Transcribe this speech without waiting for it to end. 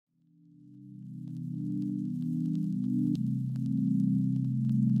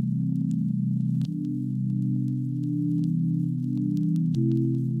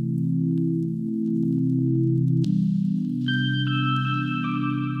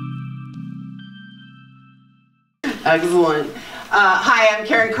Excellent. Hi, I'm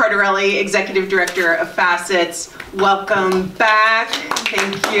Karen Cardarelli, Executive Director of Facets. Welcome back.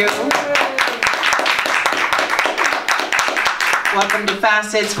 Thank you. Welcome to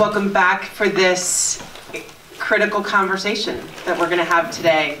Facets. Welcome back for this critical conversation that we're going to have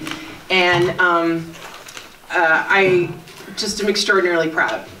today. And I just am extraordinarily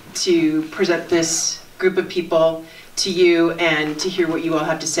proud to present this group of people to you and to hear what you all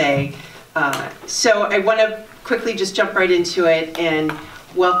have to say. So I want to quickly just jump right into it and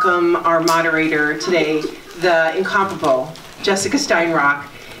welcome our moderator today, the incomparable Jessica Steinrock.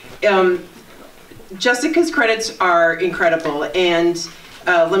 Jessica's credits are incredible, and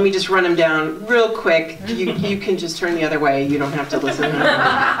let me just run them down real quick. You can just turn the other way. You don't have to listen.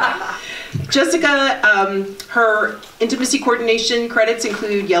 Jessica, her intimacy coordination credits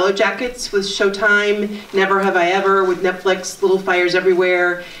include Yellowjackets with Showtime, Never Have I Ever with Netflix, Little Fires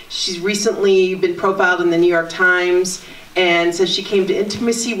Everywhere. She's recently been profiled in the New York Times and says she came to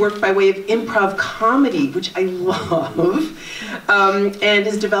intimacy work by way of improv comedy, which I love, and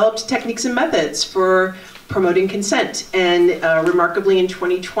has developed techniques and methods for promoting consent. And remarkably in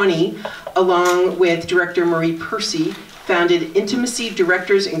 2020, along with director Marie Percy, founded Intimacy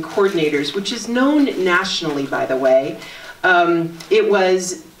Directors and Coordinators, which is known nationally, by the way. It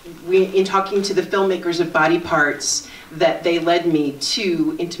was in talking to the filmmakers of Body Parts that they led me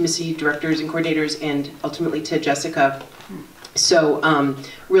to Intimacy Directors and Coordinators and ultimately to Jessica. So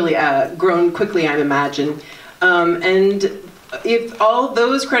really grown quickly, I imagine. And if all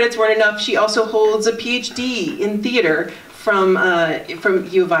those credits weren't enough, she also holds a PhD in theater from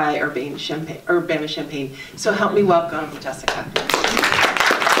U of I, Urbana-Champaign. So help me welcome Jessica. Oh,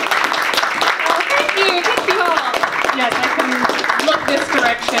 thank you all. Yes, I can look this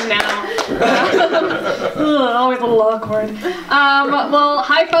direction now. Always a little awkward. Well,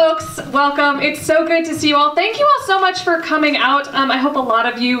 hi folks, welcome. It's so good to see you all. Thank you all so much for coming out. I hope a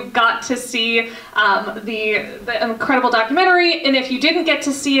lot of you got to see the incredible documentary, and if you didn't get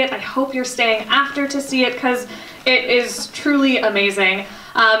to see it, I hope you're staying after to see it, because it is truly amazing.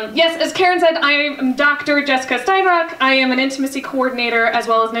 Yes, as Karen said, I am Dr. Jessica Steinrock. I am an intimacy coordinator as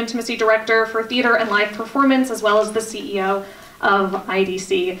well as an intimacy director for theater and live performance, as well as the CEO of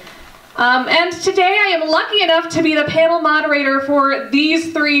IDC. And today I am lucky enough to be the panel moderator for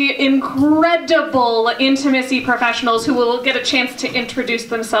these three incredible intimacy professionals who will get a chance to introduce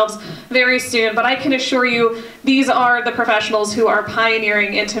themselves very soon. But I can assure you, these are the professionals who are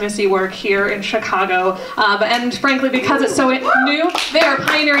pioneering intimacy work here in Chicago. And frankly, because it's so new, they are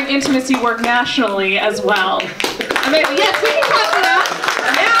pioneering intimacy work nationally as well. I mean, yes, we can clap for that.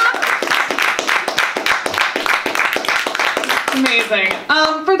 Yeah. Amazing.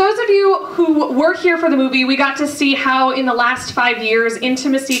 For those of you who were here for the movie, we got to see how in the last 5 years,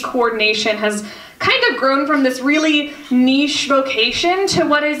 intimacy coordination has kind of grown from this really niche vocation to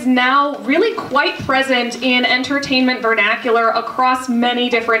what is now really quite present in entertainment vernacular across many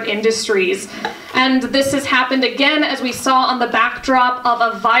different industries. And this has happened again, as we saw on the backdrop of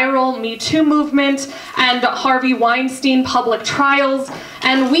a viral Me Too movement and Harvey Weinstein public trials.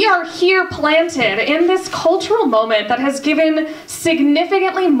 And we are here planted in this cultural moment that has given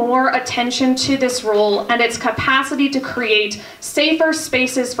significantly more attention to this role and its capacity to create safer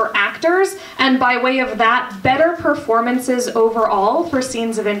spaces for actors, and by way of that, better performances overall for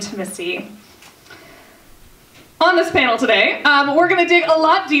scenes of intimacy. On this panel today, we're going to dig a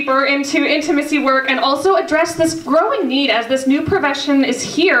lot deeper into intimacy work and also address this growing need as this new profession is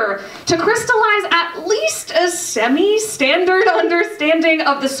here to crystallize at least a semi-standard understanding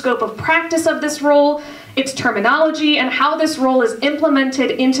of the scope of practice of this role, its terminology, and how this role is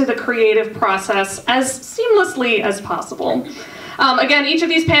implemented into the creative process as seamlessly as possible. Again, each of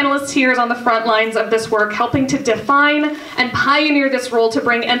these panelists here is on the front lines of this work, helping to define and pioneer this role to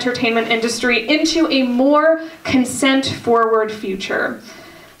bring entertainment industry into a more consent-forward future.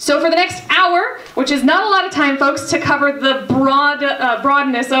 So for the next hour, which is not a lot of time, folks, to cover the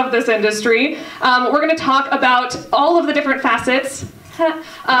broadness of this industry, we're going to talk about all of the different facets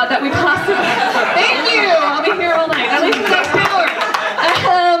that we possibly... Thank you! I'll be here all night, at least the next hour.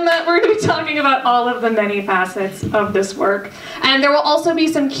 We're going to be talking about all of the many facets of this work. And there will also be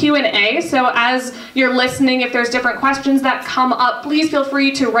some Q&A, so as you're listening, if there's different questions that come up, please feel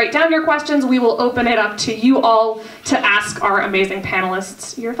free to write down your questions. We will open it up to you all to ask our amazing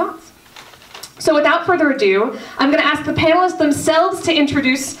panelists your thoughts. So without further ado, I'm going to ask the panelists themselves to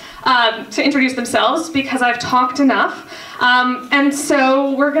introduce themselves, because I've talked enough. And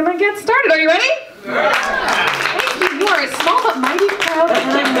so we're going to get started. Are you ready? Thank you. You are a small but mighty crowd,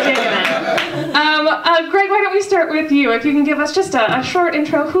 and I'm digging it. Greg, why don't we start with you? If you can give us just a short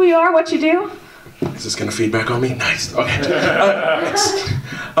intro, who you are, what you do. Is this gonna feedback on me? Nice, okay. Next.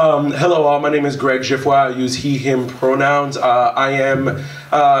 Hello all, my name is Greg Giffoy. I use he, him pronouns. I am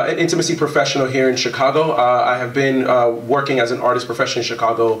an intimacy professional here in Chicago. I have been working as an artist professional in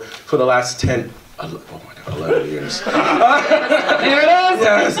Chicago for the last 11 years. There it is!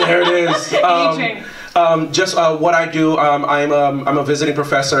 Yes, there it is. What I do, I'm a visiting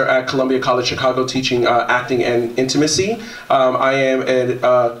professor at Columbia College Chicago teaching acting and intimacy. I am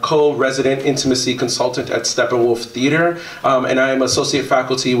a co-resident intimacy consultant at Steppenwolf Theater, and I am associate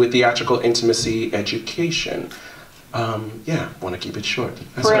faculty with theatrical intimacy education. Yeah, want to keep it short.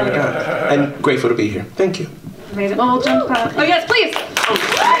 That's what I got. And grateful to be here. Thank you. Amazing. Well, we'll jump up. Oh yes, please!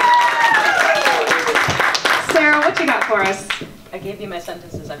 Sarah, what you got for us? I gave you my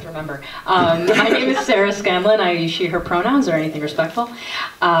sentences, I have to remember. My name is Sarah Scanlon. I use she, her pronouns or anything respectful.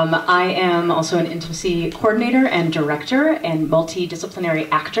 I am also an intimacy coordinator and director and multidisciplinary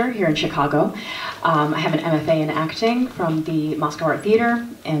actor here in Chicago. I have an MFA in acting from the Moscow Art Theater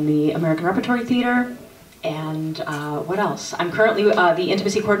and the American Repertory Theater. And what else? I'm currently the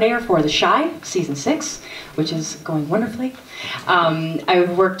intimacy coordinator for The Shy, season 6, which is going wonderfully.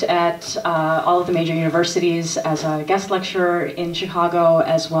 I've worked at all of the major universities as a guest lecturer in Chicago,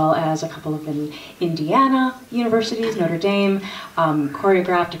 as well as a couple of Indiana universities, Notre Dame,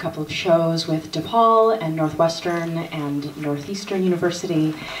 choreographed a couple of shows with DePaul and Northwestern and Northeastern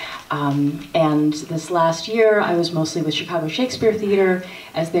University. And this last year, I was mostly with Chicago Shakespeare Theater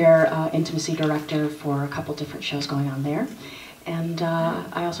as their intimacy director for a couple different shows going on there. And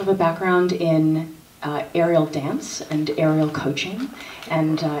I also have a background in aerial dance and aerial coaching.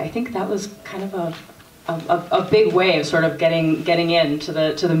 And I think that was kind of a big way of sort of getting into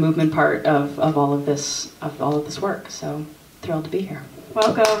the movement part of all of this work. So thrilled to be here.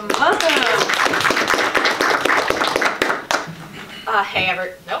 Welcome. Welcome.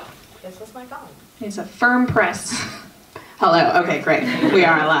 Hey, nope. Is this my phone? It's a firm press. Hello, okay, great. We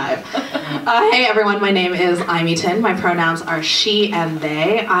are live. Hey everyone, my name is Imyton. My pronouns are she and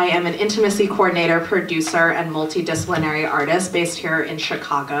they. I am an intimacy coordinator, producer, and multidisciplinary artist based here in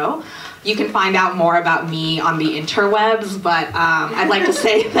Chicago. You can find out more about me on the interwebs, but I'd like to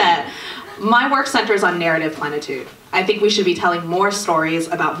say that my work centers on narrative plenitude. I think we should be telling more stories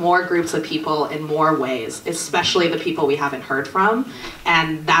about more groups of people in more ways, especially the people we haven't heard from.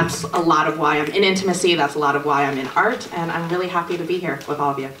 And that's a lot of why I'm in intimacy, that's a lot of why I'm in art, and I'm really happy to be here with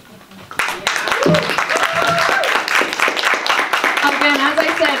all of you. Again, as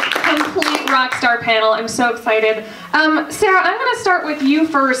I said, complete rock star panel. I'm so excited. Sarah, I'm going to start with you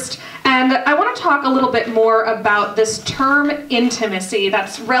first. And I want to talk a little bit more about this term intimacy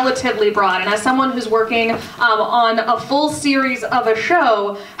that's relatively broad. And as someone who's working on a full series of a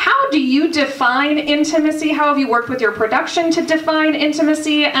show, how do you define intimacy? How have you worked with your production to define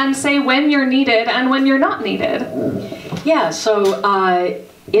intimacy and say when you're needed and when you're not needed? Yeah, so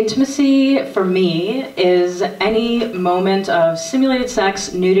intimacy for me is any moment of simulated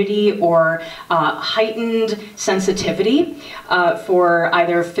sex, nudity, or heightened sensitivity for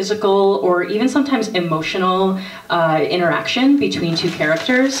either physical or even sometimes emotional interaction between two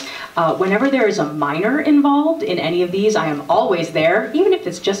characters. Whenever there is a minor involved in any of these, I am always there, even if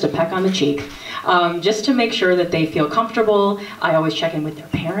it's just a peck on the cheek, just to make sure that they feel comfortable. I always check in with their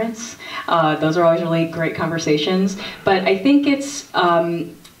parents. Those are always really great conversations. But I think it's,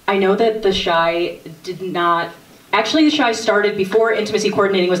 I know that The Shy did not, actually The Shy started before intimacy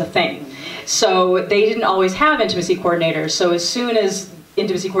coordinating was a thing. So they didn't always have intimacy coordinators. So as soon as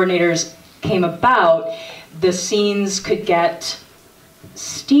intimacy coordinators came about, the scenes could get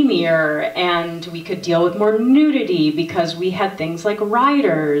steamier and we could deal with more nudity because we had things like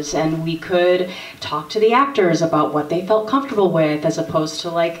riders and we could talk to the actors about what they felt comfortable with as opposed to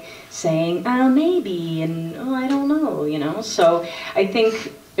like saying, oh, maybe, and oh, I don't know, you know? So I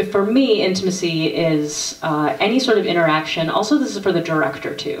think for me, intimacy is any sort of interaction. Also, this is for the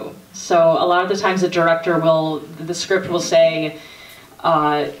director too. So a lot of the times the director will, the script will say,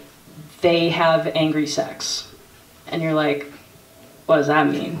 they have angry sex. And you're like, what does that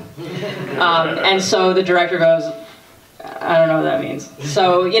mean? And so the director goes, I don't know what that means.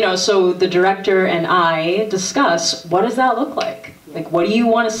 So, you know, so the director and I discuss, what does that look like? Like, what do you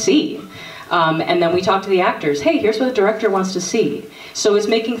want to see? And then we talk to the actors, hey, here's what the director wants to see. So it's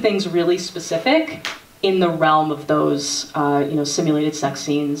making things really specific in the realm of those, you know, simulated sex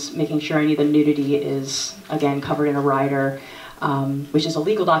scenes, making sure any of the nudity is, again, covered in a rider, which is a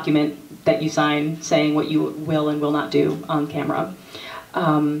legal document that you sign saying what you will and will not do on camera.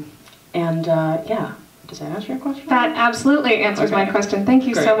 Yeah, Does that answer your question? That absolutely answers my question. Thank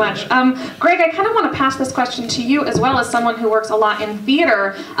you so much. Greg, I kind of want to pass this question to you as well as someone who works a lot in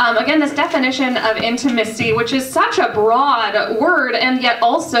theater. Again, this definition of intimacy, which is such a broad word, and yet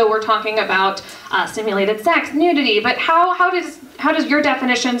also we're talking about simulated sex, nudity, but how does your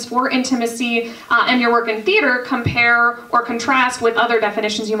definitions for intimacy and your work in theater compare or contrast with other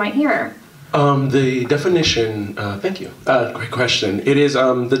definitions you might hear? The definition, thank you, great question. It is,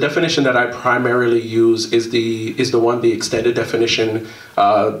 the definition that I primarily use is the extended definition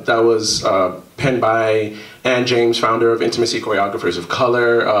that was penned by Ann James, founder of Intimacy Choreographers of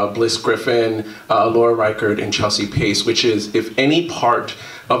Color, Bliss Griffin, Laura Reichert, and Chelsea Pace, which is if any part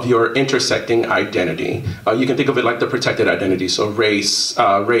of your intersecting identity. You can think of it like the protected identity, so race,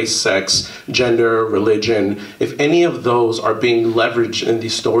 sex, gender, religion. If any of those are being leveraged in the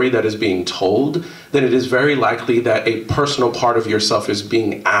story that is being told, then it is very likely that a personal part of yourself is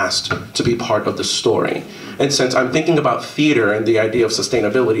being asked to be part of the story. And since I'm thinking about theater and the idea of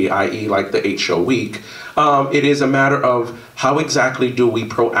sustainability, i.e. like the 8-show week, it is a matter of how exactly do we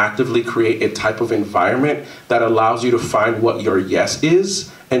proactively create a type of environment that allows you to find what your yes is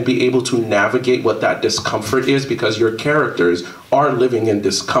and be able to navigate what that discomfort is, because your characters are living in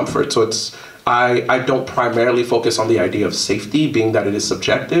discomfort. So it's, I don't primarily focus on the idea of safety, being that it is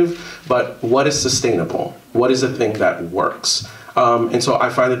subjective, but what is sustainable? What is the thing that works? And so I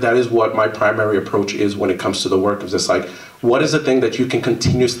find that that is what my primary approach is when it comes to the work, is just like, what is the thing that you can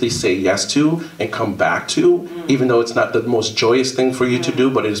continuously say yes to and come back to, even though it's not the most joyous thing for you to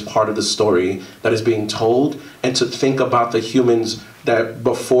do, but it is part of the story that is being told, and to think about the humans that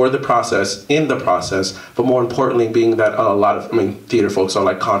before the process, in the process, but more importantly being that a lot of, theater folks are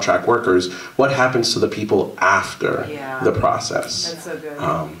like contract workers, what happens to the people after the process? That's so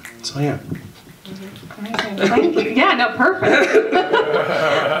good. So yeah. Amazing. Thank you. Yeah, no, perfect.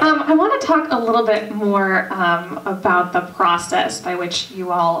 I want to talk a little bit more about the process by which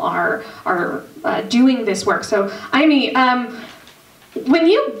you all are doing this work. So, Aimee, when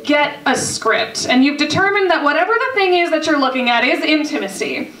you get a script and you've determined that whatever the thing is that you're looking at is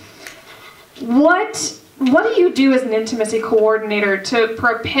intimacy, what do you do as an intimacy coordinator to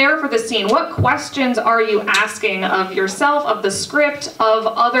prepare for the scene? What questions are you asking of yourself, of the script, of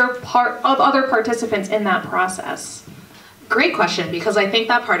other participants in that process? Great question, because I think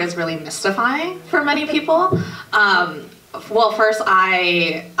that part is really mystifying for many people. Well, first,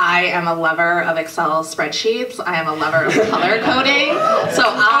 I am a lover of Excel spreadsheets. I am a lover of color coding. So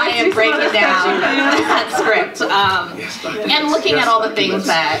I am breaking down that script and looking at all the things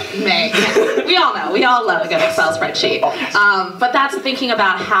that we all love a good Excel spreadsheet. But that's thinking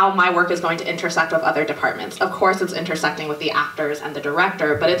about how my work is going to intersect with other departments. Of course, it's intersecting with the actors and the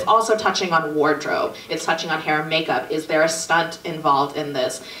director, but it's also touching on wardrobe. It's touching on hair and makeup. Is there a stunt involved in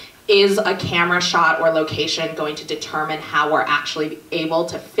this? Is a camera shot or location going to determine how we're actually able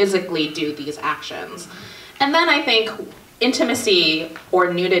to physically do these actions? And then I think intimacy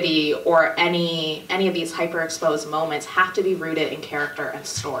or nudity or any of these hyper-exposed moments have to be rooted in character and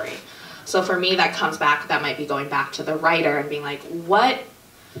story. So for me, that might be going back to the writer and being like,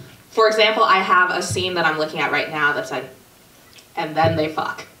 for example, I have a scene that I'm looking at right now that said, and then they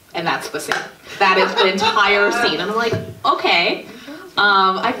fuck. And that's the scene. That is the entire scene. And I'm like, okay.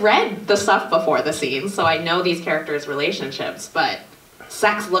 I've read the stuff before the scene, so I know these characters' relationships, but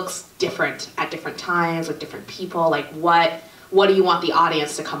sex looks different at different times with different people. Like, what do you want the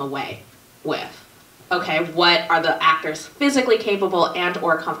audience to come away with? Okay, what are the actors physically capable and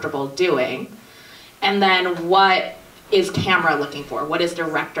or comfortable doing? And then what is camera looking for? What is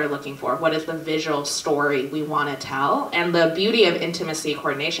director looking for? What is the visual story we want to tell? And the beauty of intimacy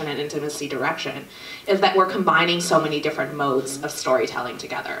coordination and intimacy direction is that we're combining so many different modes of storytelling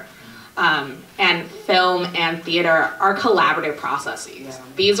together. And film and theater are collaborative processes. Yeah.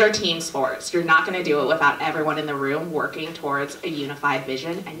 These are team sports. You're not going to do it without everyone in the room working towards a unified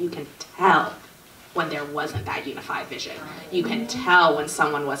vision, and you can tell when there wasn't that unified vision. You can tell when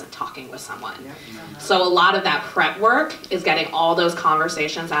someone wasn't talking with someone. So a lot of that prep work is getting all those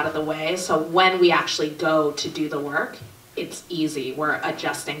conversations out of the way, so when we actually go to do the work, it's easy. We're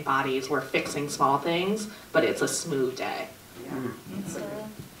adjusting bodies, we're fixing small things, but it's a smooth day.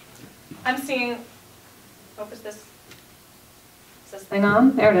 I'm seeing, what was this? Is this thing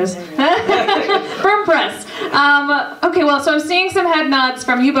on? There it is. Firm press. Okay, well, so I'm seeing some head nods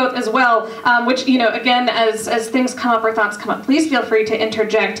from you both as well, which, you know, again, as things come up or thoughts come up, please feel free to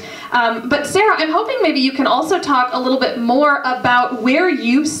interject. But Sarah, I'm hoping maybe you can also talk a little bit more about where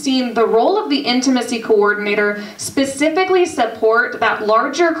you've seen the role of the intimacy coordinator specifically support that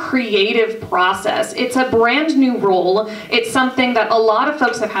larger creative process. It's a brand new role. It's something that a lot of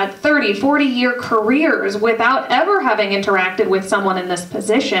folks have had 30, 40-year careers without ever having interacted with someone in this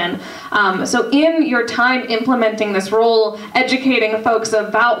position. So in your time implementing this role, educating folks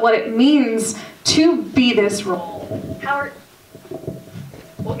about what it means to be this role. Howard,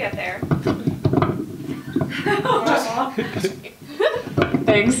 we'll get there.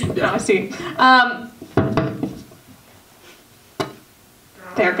 Thanks. Oh, I see.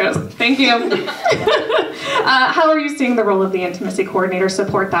 There it goes. Thank you. How are you seeing the role of the intimacy coordinator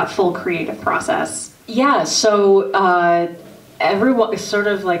support that full creative process? Yeah, so everyone, sort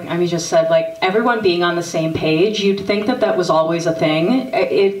of like Amy just said, like everyone being on the same page, you'd think that that was always a thing.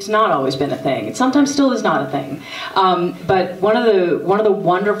 It's not always been a thing. It sometimes still is not a thing. But one of the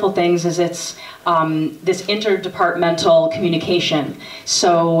wonderful things is it's this interdepartmental communication.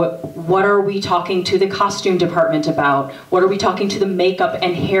 So what are we talking to the costume department about? What are we talking to the makeup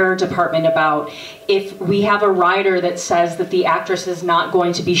and hair department about? If we have a writer that says that the actress is not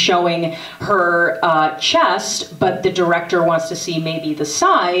going to be showing her chest, but the director wants to see maybe the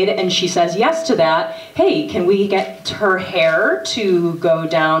side, and she says yes to that, hey, can we get her hair to go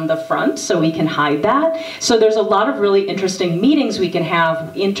down the front so we can hide that? So there's a lot of really interesting meetings we can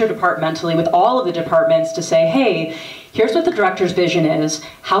have interdepartmentally with all of the departments to say, hey, here's what the director's vision is.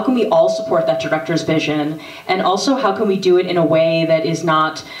 How can we all support that director's vision? And also, how can we do it in a way that is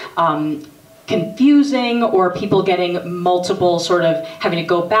not confusing or people getting multiple, sort of having to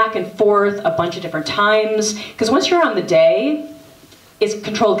go back and forth a bunch of different times? Because once you're on the day, it's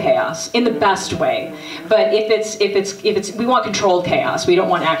controlled chaos in the best way. But if it's we want controlled chaos. We don't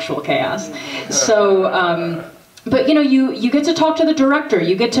want actual chaos. So. But you know, you get to talk to the director.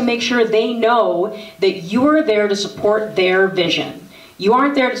 You get to make sure they know that you are there to support their vision. You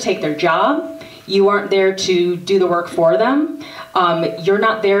aren't there to take their job. You aren't there to do the work for them. You're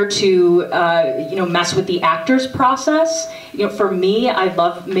not there to you know, mess with the actor's process. You know, for me, I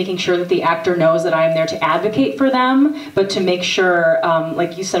love making sure that the actor knows that I'm there to advocate for them, but to make sure,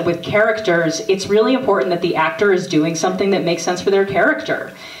 like you said, with characters, it's really important that the actor is doing something that makes sense for their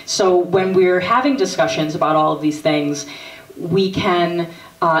character. So when we're having discussions about all of these things, we can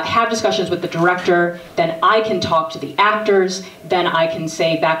have discussions with the director, then I can talk to the actors, then I can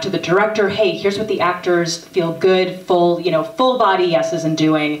say back to the director, hey, here's what the actors feel good, full body yeses in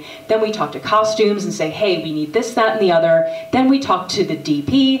doing. Then we talk to costumes and say, hey, we need this, that, and the other. Then we talk to the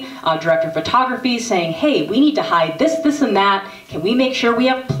DP, director of photography, saying, hey, we need to hide this, this, and that. Can we make sure we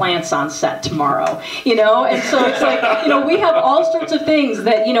have plants on set tomorrow? You know, and so it's like, you know, we have all sorts of things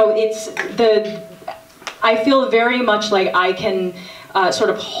that, you know, I feel very much like I can sort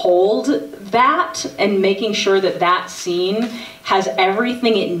of hold that and making sure that that scene has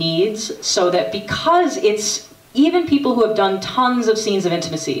everything it needs, so that, because it's even people who have done tons of scenes of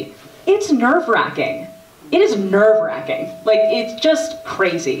intimacy, it's nerve-wracking. It is nerve-wracking. Like, it's just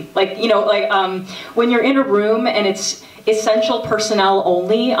crazy. Like, you know, like when you're in a room and it's essential personnel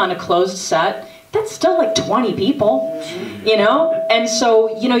only on a closed set, that's still like 20 people, you know? And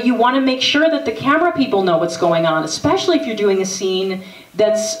so, you know, you want to make sure that the camera people know what's going on, especially if you're doing a scene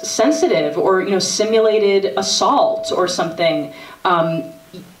that's sensitive or, you know, simulated assault or something.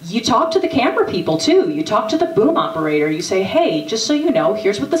 You talk to the camera people too. You talk to the boom operator. You say, hey, just so you know,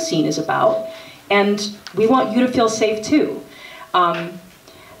 here's what the scene is about. And we want you to feel safe too. I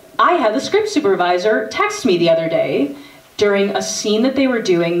had the script supervisor text me the other day during a scene that they were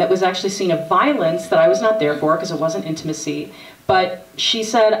doing that was actually a scene of violence that I was not there for because it wasn't intimacy. But she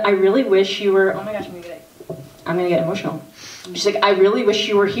said, I really wish you were, oh my gosh, I'm gonna get emotional. She's like, I really wish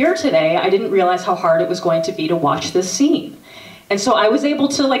you were here today. I didn't realize how hard it was going to be to watch this scene. And so I was able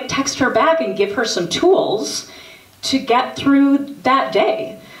to like text her back and give her some tools to get through that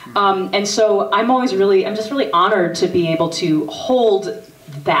day. And so I'm just really honored to be able to hold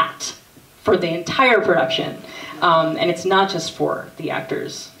that for the entire production. And it's not just for the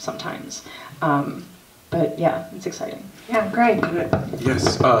actors sometimes. But yeah, it's exciting. Yeah, great.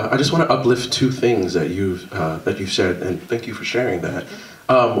 Yes, I just want to uplift two things that you've shared, and thank you for sharing that.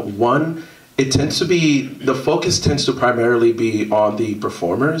 One, the focus tends to primarily be on the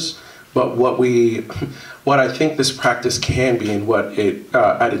performers, but what I think this practice can be, and what it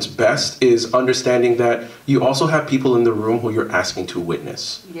at its best, is understanding that you also have people in the room who you're asking to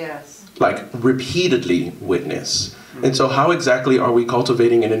witness. Yes. Like repeatedly witness. And so how exactly are we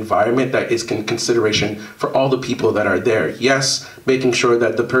cultivating an environment that is in consideration for all the people that are there? Yes, making sure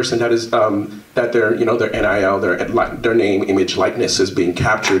that the person that is, that their, you know, their NIL, their name, image, likeness is being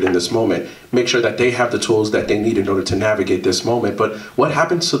captured in this moment. Make sure that they have the tools that they need in order to navigate this moment. But what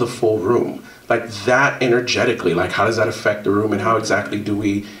happens to the full room? Like that energetically, like how does that affect the room, and how exactly do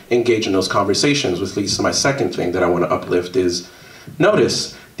we engage in those conversations? Which leads to my second thing that I want to uplift is,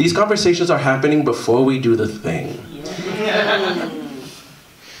 notice, these conversations are happening before we do the thing.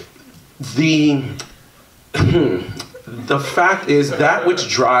 The fact is that which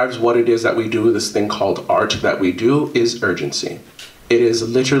drives what it is that we do, this thing called art that we do, is urgency. It is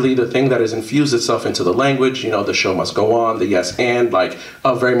literally the thing that has infused itself into the language. You know, the show must go on, the yes and, like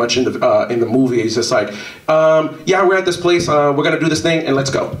very much in the movie. It's just like, yeah, we're at this place, we're gonna do this thing, and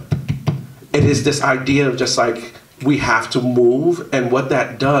let's go. It is this idea of just like, we have to move, and what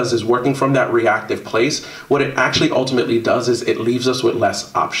that does is, working from that reactive place, what it actually ultimately does is it leaves us with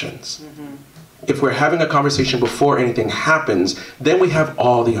less options. If we're having a conversation before anything happens, then we have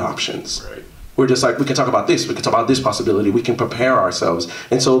all the options. Right. We're just like, we can talk about this, we can talk about this possibility, we can prepare ourselves.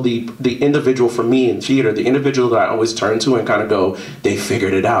 And so the individual, for me in theater, the individual that I always turn to and kind of go, they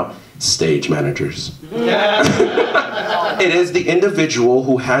figured it out, stage managers. It is the individual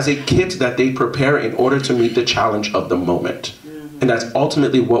who has a kit that they prepare in order to meet the challenge of the moment. And that's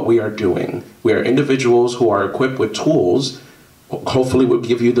ultimately what we are doing. We are individuals who are equipped with tools, hopefully will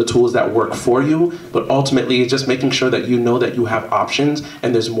give you the tools that work for you, but ultimately it's just making sure that you know that you have options,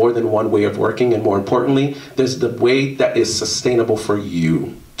 and there's more than one way of working, and more importantly, there's the way that is sustainable for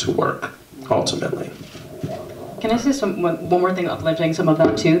you to work, ultimately. Can I say one more thing, uplifting some of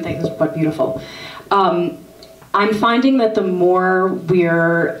that too? I think this is quite beautiful. I'm finding that the more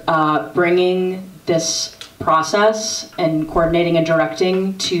we're bringing this process and coordinating and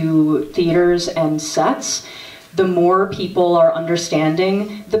directing to theaters and sets, the more people are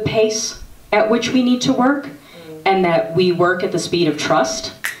understanding the pace at which we need to work, and that we work at the speed of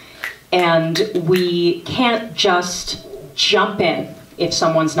trust, and we can't just jump in if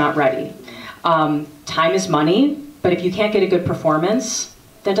someone's not ready. Time is money, but if you can't get a good performance,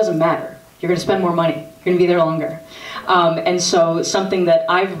 that doesn't matter. You're gonna spend more money, you're gonna be there longer. And so something that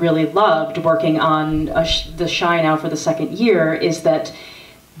I've really loved working on The Shy now for the second year is that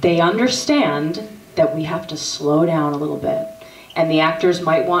they understand that we have to slow down a little bit. And the actors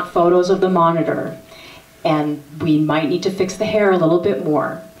might want photos of the monitor, and we might need to fix the hair a little bit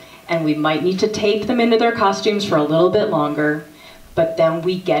more, and we might need to tape them into their costumes for a little bit longer, but then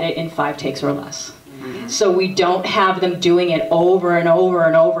we get it in 5 takes or less. So we don't have them doing it over and over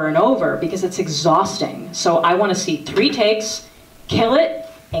and over and over, because it's exhausting. So I want to see 3 takes, kill it,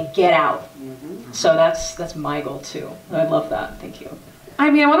 and get out. So that's my goal too. I love that. Thank you. I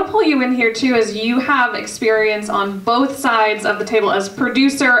mean, I want to pull you in here too, as you have experience on both sides of the table as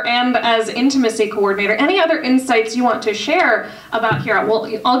producer and as intimacy coordinator. Any other insights you want to share about here? Well,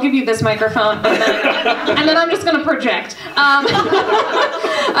 I'll give you this microphone, and then I'm just going to project.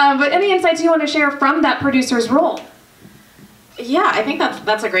 But any insights you want to share from that producer's role? Yeah, I think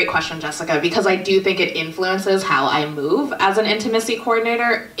that's a great question, Jessica, because I do think it influences how I move as an intimacy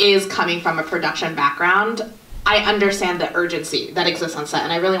coordinator. Is coming from a production background, I understand the urgency that exists on set,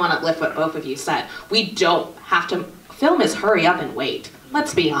 and I really want to lift what both of you said. We don't have to, film is hurry up and wait.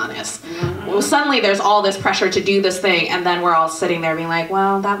 Let's be honest. Well, suddenly there's all this pressure to do this thing, and then we're all sitting there being like,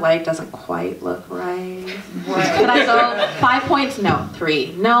 well, that light doesn't quite look right. Could I go 5 points? No.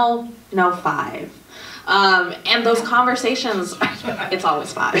 3. No. 5. And those conversations, it's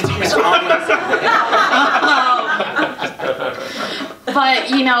always 5. It's always 5. But,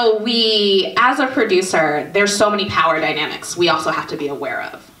 you know, we, as a producer, there's so many power dynamics we also have to be aware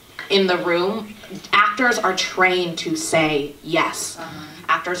of. In the room, actors are trained to say yes.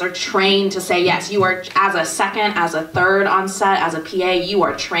 Actors are trained to say yes. You are, as a second, as a third on set, as a PA, you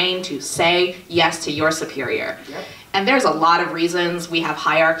are trained to say yes to your superior. Yep. And there's a lot of reasons we have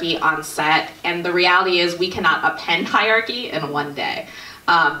hierarchy on set, and the reality is we cannot append hierarchy in one day.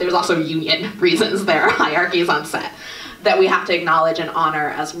 There's also union reasons there are hierarchies on set that we have to acknowledge and honor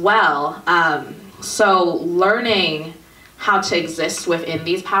as well. So learning how to exist within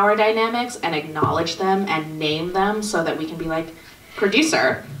these power dynamics and acknowledge them and name them so that we can be like,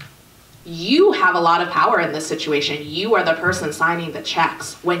 producer, you have a lot of power in this situation. You are the person signing the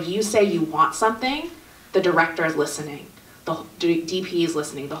checks. When you say you want something, the director is listening, the DP is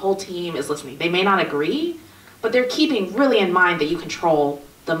listening, the whole team is listening. They may not agree, but they're keeping really in mind that you control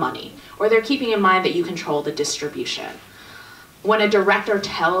the money, or they're keeping in mind that you control the distribution. When a director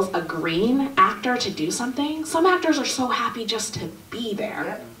tells a green actor to do something, some actors are so happy just to be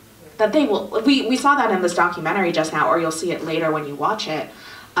there that they will, we saw that in this documentary just now, or you'll see it later when you watch it.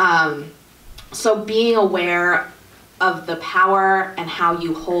 So being aware of the power and how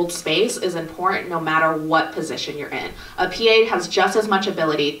you hold space is important no matter what position you're in. A PA has just as much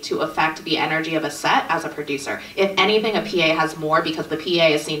ability to affect the energy of a set as a producer. If anything, a PA has more because the PA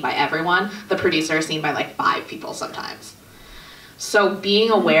is seen by everyone. The producer is seen by like 5 people sometimes. So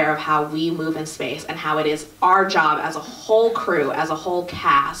being aware of how we move in space and how it is our job as a whole crew, as a whole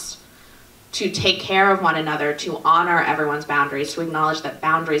cast, to take care of one another, to honor everyone's boundaries, to acknowledge that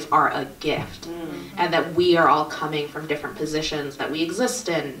boundaries are a gift, and that we are all coming from different positions that we exist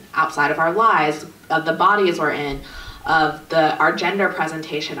in outside of our lives, of the bodies we're in, of our gender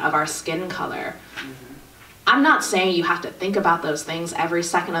presentation, of our skin color. I'm not saying you have to think about those things every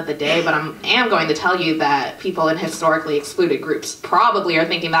second of the day, but I am going to tell you that people in historically excluded groups probably are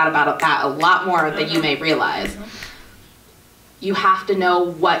thinking about that a lot more than you may realize. You have to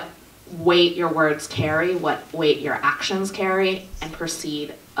know what weight your words carry, what weight your actions carry, and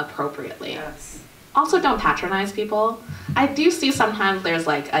proceed appropriately. Yes. Also, don't patronize people. I do see sometimes there's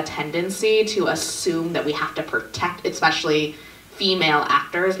like a tendency to assume that we have to protect, especially female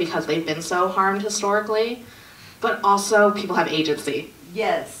actors, because they've been so harmed historically. But also, people have agency.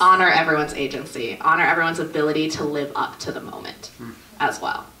 Yes. Honor everyone's agency. Honor everyone's ability to live up to the moment as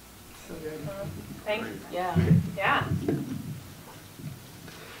well. So good. Thank you. Yeah. Yeah.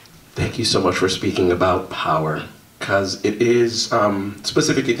 Thank you so much for speaking about power, because it is,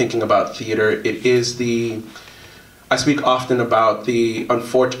 specifically thinking about theater, it is I speak often about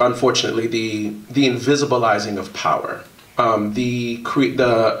unfortunately, the invisibilizing of power,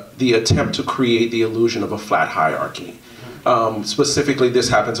 the attempt to create the illusion of a flat hierarchy. Specifically, this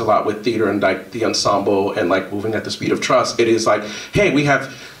happens a lot with theater and like the ensemble and like moving at the speed of trust. It is like, hey, we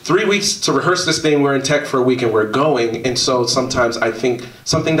have 3 weeks to rehearse this thing, we're in tech for a week and we're going. And so sometimes I think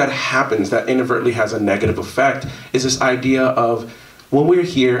something that happens that inadvertently has a negative effect is this idea of, when we're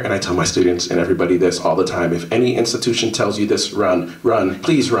here, and I tell my students and everybody this all the time, if any institution tells you this, run,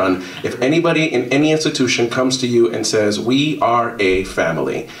 please run. If anybody in any institution comes to you and says, we are a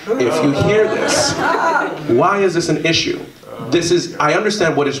family, if you hear this, why is this an issue? I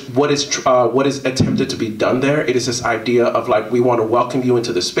understand what is attempted to be done there. It is this idea of like, we want to welcome you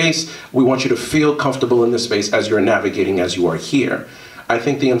into the space. We want you to feel comfortable in this space as you're navigating as you are here. I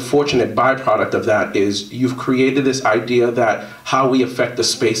think the unfortunate byproduct of that is you've created this idea that how we affect the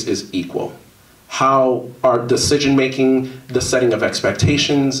space is equal. How our decision-making, the setting of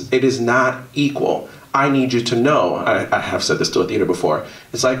expectations, it is not equal. I need you to know, I have said this to a theater before,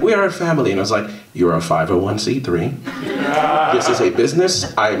 it's like, we are a family, and I was like, you're a 501c3. This is a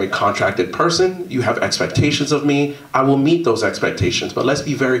business, I am a contracted person, you have expectations of me, I will meet those expectations, but let's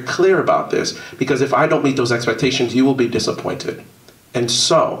be very clear about this, because if I don't meet those expectations, you will be disappointed. And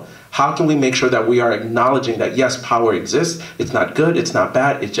so, how can we make sure that we are acknowledging that yes, power exists, it's not good, it's not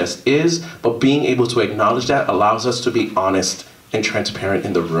bad, it just is, but being able to acknowledge that allows us to be honest and transparent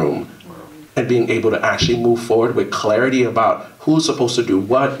in the room, and being able to actually move forward with clarity about who's supposed to do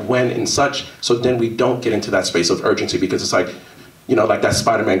what, when, and such, so then we don't get into that space of urgency, because it's like, you know, like that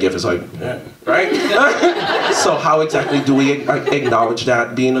Spider-Man gif is like, right? So how exactly do we acknowledge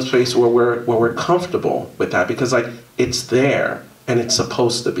that, be in a space where we're comfortable with that, because like, it's there. And it's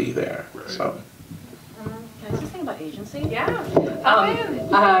supposed to be there. So. Can I say something about agency? Yeah.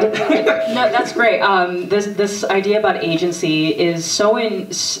 No, that's great. This idea about agency is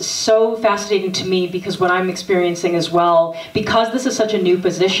so fascinating to me, because what I'm experiencing as well, because this is such a new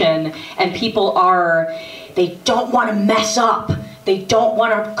position, and people they don't want to mess up. They don't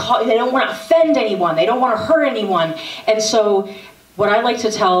want to offend anyone. They don't want to hurt anyone, and so. What I like to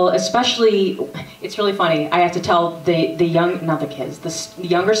tell, especially, it's really funny, I have to tell the not the kids, the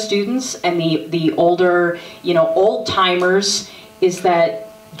younger students and the older, old-timers, is that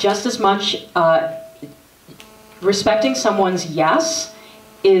just as much respecting someone's yes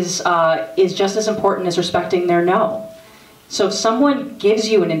is just as important as respecting their no. So if someone gives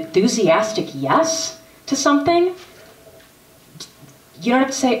you an enthusiastic yes to something, you don't have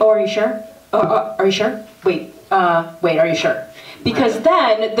to say, oh, are you sure? Are you sure? Wait, are you sure? Because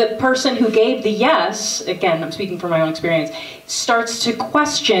then the person who gave the yes, again, I'm speaking from my own experience, starts to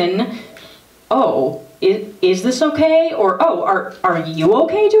question, oh, is this okay? Or, oh, are you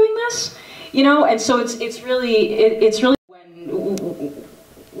okay doing this? And so it's really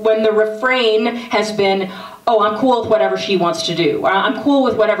when the refrain has been, oh, I'm cool with whatever she wants to do. I'm cool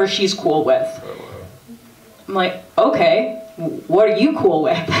with whatever she's cool with. I'm like, okay. What are you cool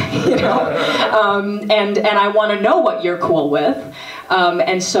with? And I want to know what you're cool with,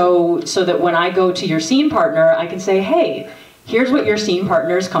 and so that when I go to your scene partner, I can say, hey, here's what your scene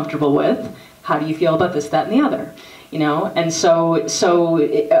partner is comfortable with. How do you feel about this, that, and the other? You know, and so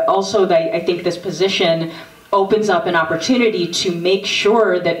also I think this position opens up an opportunity to make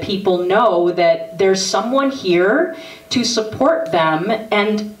sure that people know that there's someone here to support them,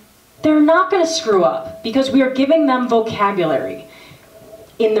 and they're not going to screw up because we are giving them vocabulary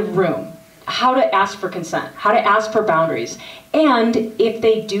in the room. How to ask for consent, how to ask for boundaries. And if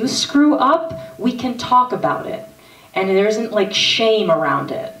they do screw up, we can talk about it. And there isn't like shame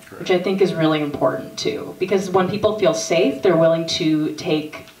around it, which I think is really important too. Because when people feel safe, they're willing to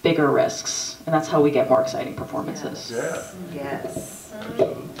take bigger risks. And that's how we get more exciting performances. Yes.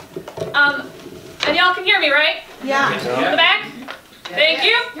 And y'all can hear me, right? Yeah. In the back? Thank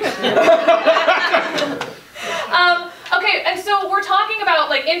you. Okay, and so we're talking about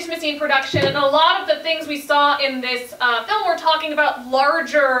like intimacy in production, and a lot of the things we saw in this film, we're talking about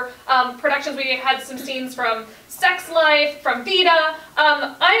larger productions. We had some scenes from Sex Life, from Vita.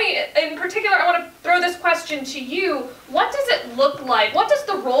 In particular, I want to throw this question to you. What does it look like? What does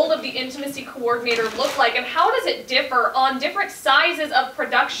the role of the intimacy coordinator look like, and how does it differ on different sizes of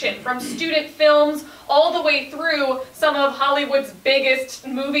production, from student films all the way through some of Hollywood's biggest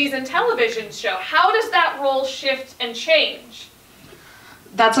movies and television show? How does that role shift and change?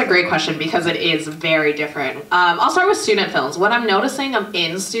 That's a great question because it is very different. I'll start with student films. What I'm noticing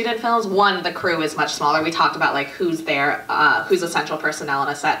in student films, one, the crew is much smaller. We talked about like who's there, who's essential personnel on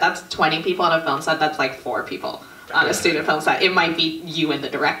a set. That's 20 people on a film set. That's like 4 people on a student film set. It might be you and the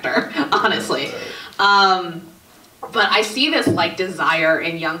director, honestly. But I see this like desire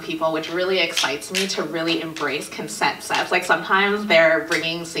in young people, which really excites me, to really embrace consent sets. Like sometimes they're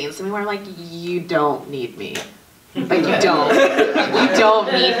bringing scenes to me where I'm like, you don't need me. Like you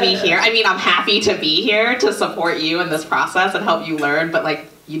don't need me here. I mean, I'm happy to be here to support you in this process and help you learn, but like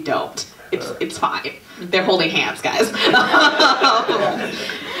you don't. It's fine. They're holding hands, guys.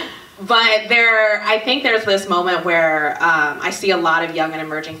 But I think there's this moment where I see a lot of young and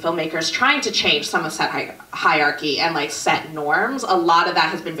emerging filmmakers trying to change some of set hierarchy and like set norms. A lot of that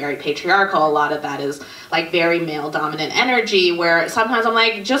has been very patriarchal. A lot of that is like very male dominant energy, where sometimes I'm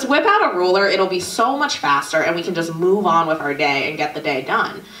like, just whip out a ruler, it'll be so much faster and we can just move on with our day and get the day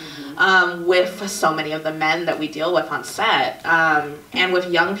done. With so many of the men that we deal with on set, and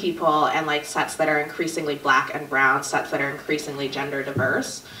with young people and like sets that are increasingly black and brown, sets that are increasingly gender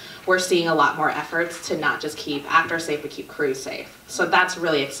diverse, we're seeing a lot more efforts to not just keep actors safe, but keep crews safe. So that's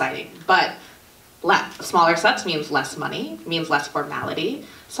really exciting. But smaller sets means less money, means less formality,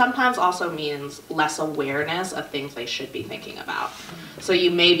 sometimes also means less awareness of things they should be thinking about. So you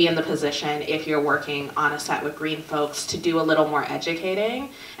may be in the position, if you're working on a set with green folks, to do a little more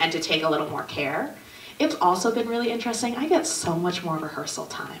educating and to take a little more care. It's also been really interesting. I get so much more rehearsal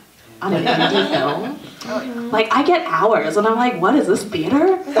time on an indie film. Like, I get hours, and I'm like, what is this, theater?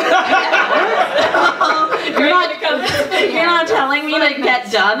 You're not telling me to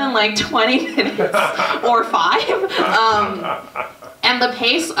get done in like 20 minutes or 5? And the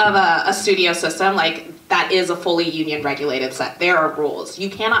pace of a studio system, like, that is a fully union regulated set. There are rules. You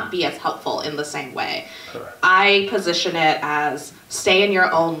cannot be as helpful in the same way. Correct. I position it as stay in your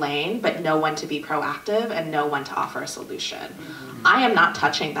own lane, but know when to be proactive and know when to offer a solution. Mm-hmm. I am not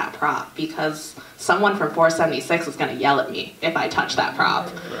touching that prop because someone from 476 is going to yell at me if I touch that prop.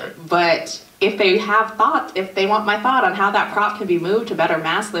 Right. But if they have thought, if they want my thought on how that prop can be moved to better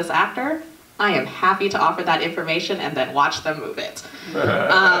mask this actor, I am happy to offer that information and then watch them move it.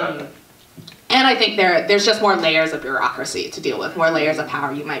 And I think there's just more layers of bureaucracy to deal with, more layers of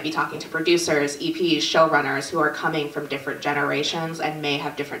power. You might be talking to producers, EPs, showrunners who are coming from different generations and may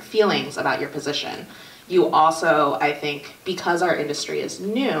have different feelings about your position. You also, I think, because our industry is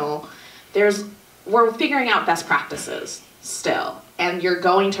new, we're figuring out best practices still. And you're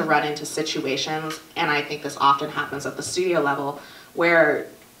going to run into situations, and I think this often happens at the studio level, where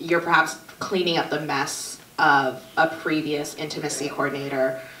you're perhaps cleaning up the mess of a previous intimacy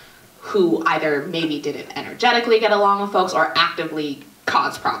coordinator who either maybe didn't energetically get along with folks or actively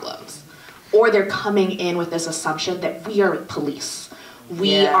cause problems. Or they're coming in with this assumption that we are police,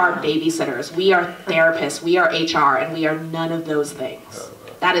 we are babysitters, we are therapists, we are HR, and we are none of those things.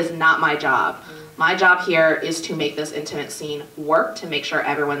 That is not my job. My job here is to make this intimate scene work, to make sure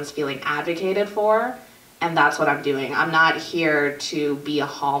everyone's feeling advocated for, and that's what I'm doing. I'm not here to be a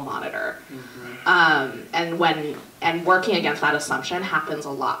hall monitor. And working against that assumption happens a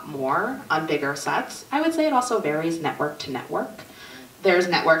lot more on bigger sets. I would say it also varies network to network. There's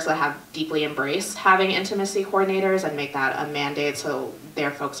networks that have deeply embraced having intimacy coordinators and make that a mandate, so their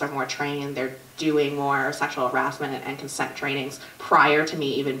folks are more trained, they're doing more sexual harassment and consent trainings prior to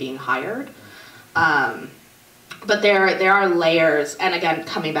me even being hired. But there are layers, and again,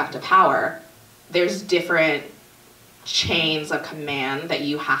 coming back to power, there's different chains of command that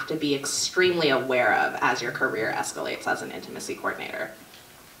you have to be extremely aware of as your career escalates as an intimacy coordinator.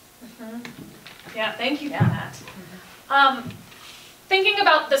 Yeah, thank you for that. Thinking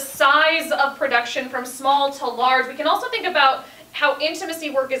about the size of production from small to large, we can also think about how intimacy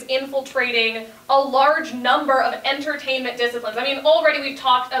work is infiltrating a large number of entertainment disciplines. I mean, already we've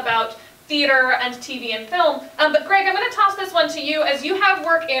talked about theater and TV and film, but Greg, I'm going to toss this one to you, as you have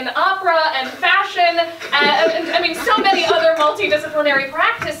work in opera and fashion, and I mean, so many other multidisciplinary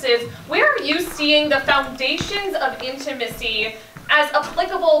practices. Where are you seeing the foundations of intimacy as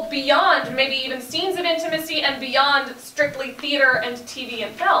applicable beyond maybe even scenes of intimacy and beyond strictly theater and TV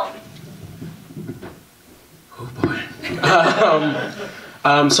and film? Oh boy.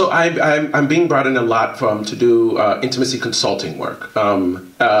 So I'm being brought in a lot to do intimacy consulting work,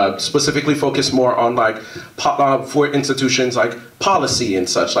 specifically focused more on like for institutions like policy and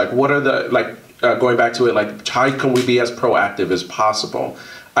such. Like what are the going back to it, like how can we be as proactive as possible?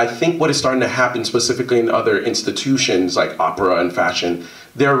 I think what is starting to happen specifically in other institutions like opera and fashion,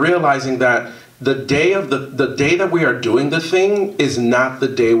 they're realizing that the day that we are doing the thing is not the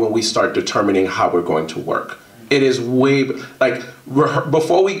day when we start determining how we're going to work. It is way, like,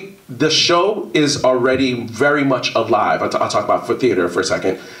 the show is already very much alive. I'll talk about for theater for a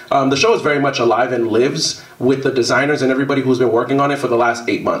second. The show is very much alive and lives with the designers and everybody who's been working on it for the last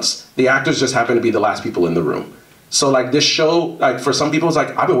 8 months. The actors just happen to be the last people in the room. So like this show, like for some people, it's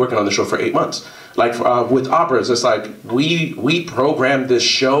like, I've been working on the show for 8 months. Like with operas, it's like, we programmed this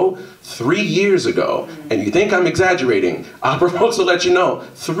show 3 years ago. And you think I'm exaggerating. Opera folks will let you know,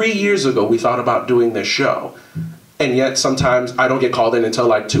 3 years ago we thought about doing this show. And yet sometimes I don't get called in until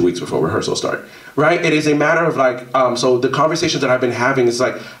like 2 weeks before rehearsal start, right? It is a matter of like, so the conversations that I've been having is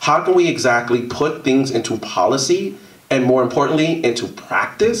like, how can we exactly put things into policy and more importantly, into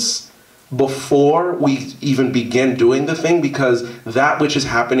practice before we even begin doing the thing, because that which is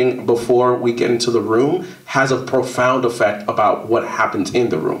happening before we get into the room has a profound effect about what happens in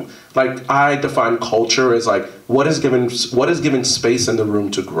the room. Like I define culture as like, what is given space in the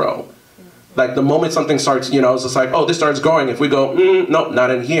room to grow? Like the moment something starts, it's just like, oh, this starts growing. If we go, nope,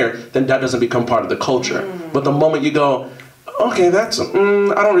 not in here, then that doesn't become part of the culture. But the moment you go, okay, that's, I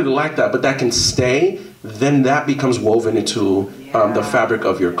don't really like that, but that can stay, then that becomes woven into the fabric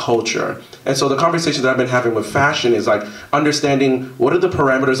of your culture. And so the conversation that I've been having with fashion is like understanding what are the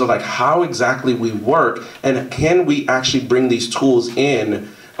parameters of like how exactly we work, and can we actually bring these tools in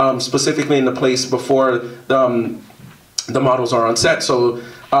specifically in the place before the models are on set. So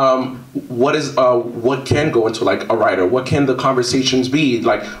what can go into like a writer? What can the conversations be?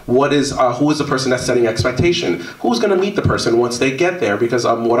 Like who is the person that's setting expectation? Who's gonna meet the person once they get there? Because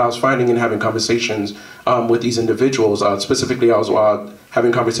what I was finding in having conversations with these individuals, specifically I was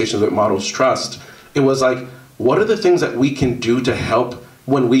having conversations with Models Trust, it was like, what are the things that we can do to help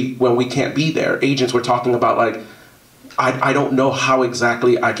when we can't be there? Agents were talking about like, I don't know how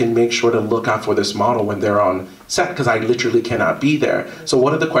exactly I can make sure to look out for this model when they're on set because I literally cannot be there. So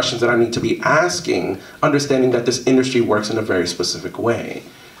what are the questions that I need to be asking, understanding that this industry works in a very specific way?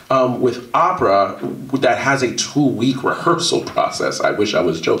 With opera, that has a 2-week rehearsal process, I wish I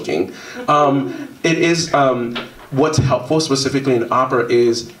was joking. It is, what's helpful specifically in opera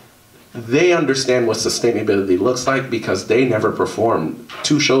is they understand what sustainability looks like because they never perform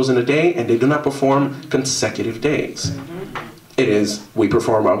 2 shows in a day and they do not perform consecutive days. It is, we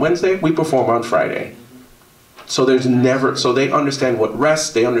perform on Wednesday, we perform on Friday. So there's never, so they understand what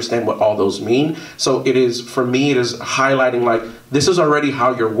rest, they understand what all those mean. So it is, for me, it is highlighting like, this is already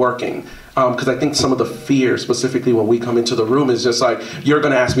how you're working. Because I think some of the fear, specifically when we come into the room, is just like, you're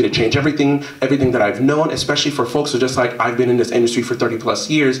gonna ask me to change everything that I've known, especially for folks who are just like, I've been in this industry for 30+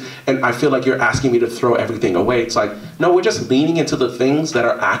 years, and I feel like you're asking me to throw everything away. It's like, no, we're just leaning into the things that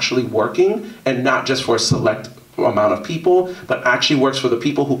are actually working, and not just for a select amount of people, but actually works for the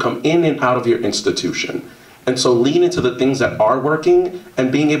people who come in and out of your institution. And so lean into the things that are working,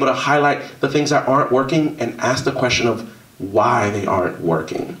 and being able to highlight the things that aren't working, and ask the question of why they aren't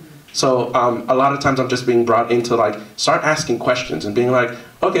working. So a lot of times I'm just being brought into like, start asking questions and being like,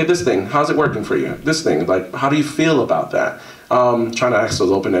 okay, this thing, how's it working for you? This thing, like, how do you feel about that? Trying to ask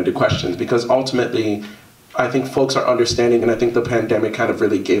those open-ended questions, because ultimately, I think folks are understanding, and I think the pandemic kind of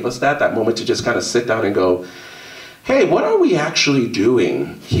really gave us that moment to just kind of sit down and go, hey, what are we actually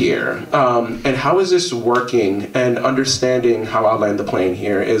doing here? And how is this working? And understanding how I'll land the plane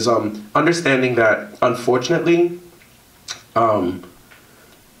here is understanding that, unfortunately,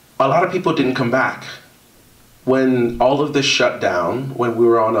 a lot of people didn't come back. When all of this shut down, when we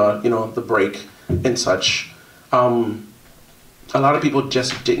were on the break and such, a lot of people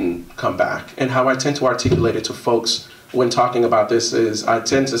just didn't come back. And how I tend to articulate it to folks when talking about this is I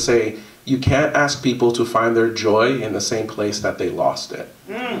tend to say, you can't ask people to find their joy in the same place that they lost it.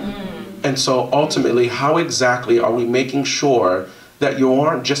 And so ultimately, how exactly are we making sure that you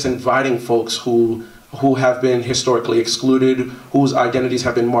aren't just inviting folks who have been historically excluded, whose identities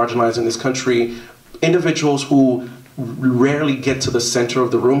have been marginalized in this country, individuals who rarely get to the center of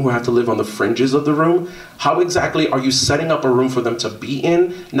the room, who have to live on the fringes of the room? How exactly are you setting up a room for them to be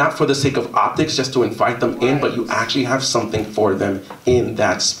in, not for the sake of optics, just to invite them in, but you actually have something for them in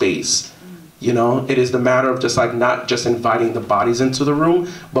that space? You know, it is the matter of just like not just inviting the bodies into the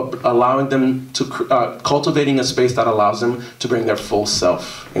room, but allowing them to, cultivating a space that allows them to bring their full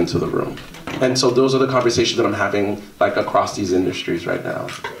self into the room. And so those are the conversations that I'm having like across these industries right now.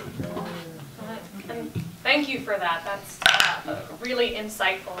 Thank you for that. That's really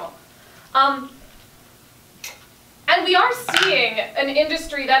insightful. And we are seeing an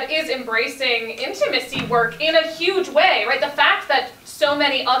industry that is embracing intimacy work in a huge way, right? The fact that so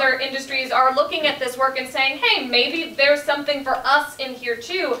many other industries are looking at this work and saying, hey, maybe there's something for us in here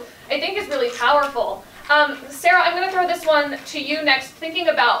too, I think is really powerful. Sarah, I'm going to throw this one to you next, thinking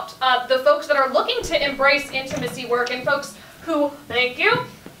about the folks that are looking to embrace intimacy work and folks who, thank you,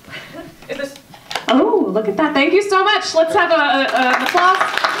 is this... Oh, look at that. Thank you so much. Let's have an applause.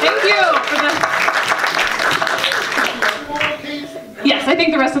 Thank you. Yes, I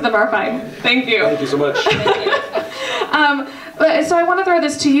think the rest of them are fine. Thank you. Thank you so much. So I want to throw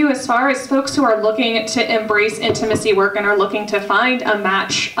this to you as far as folks who are looking to embrace intimacy work and are looking to find a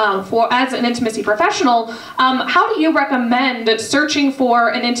match as an intimacy professional. How do you recommend searching for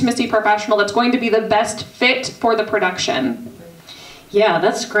an intimacy professional that's going to be the best fit for the production? Yeah,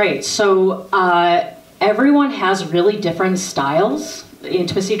 that's great. So everyone has really different styles.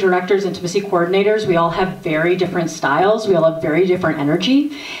 Intimacy directors, intimacy coordinators, we all have very different styles. We all have very different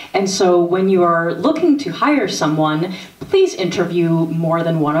energy. And so when you are looking to hire someone, please interview more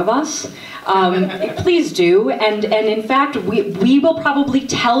than one of us. Please do. And in fact, we will probably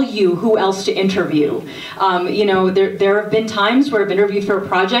tell you who else to interview. You know, there have been times where I've interviewed for a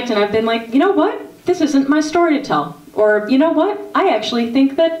project and I've been like, you know what? This isn't my story to tell. Or, you know what, I actually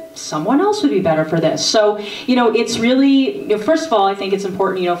think that someone else would be better for this. So, you know, it's really, you know, first of all, I think it's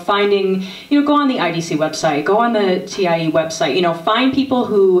important, you know, finding, you know, go on the IDC website, go on the TIE website, you know, find people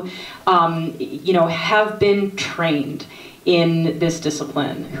who, you know, have been trained in this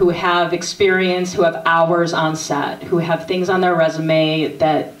discipline, who have experience, who have hours on set, who have things on their resume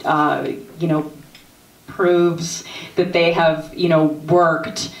that, you know, proves that they have, you know,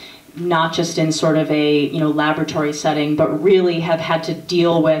 worked not just in sort of a, you know, laboratory setting, but really have had to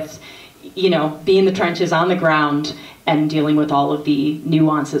deal with, you know, be in the trenches on the ground and dealing with all of the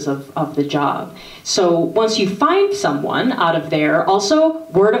nuances of the job. So once you find someone out of there, also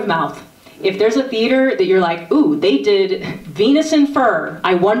word of mouth. If there's a theater that you're like, ooh, they did Venus in Fur,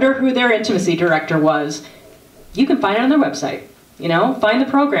 I wonder who their intimacy director was, you can find it on their website. You know, find the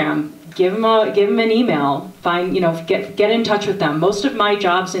program. Give them an email. Find, you know, get in touch with them. Most of my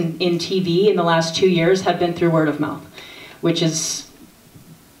jobs in TV in the last 2 years have been through word of mouth, which is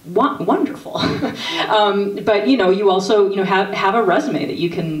wonderful. But you know, you also, you know, have a resume that you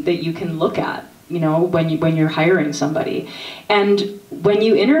can look at, you know, when you're hiring somebody, and when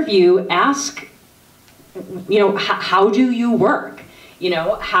you interview, ask, you know, how do you work? You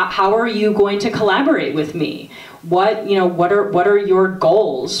know, how are you going to collaborate with me? What are your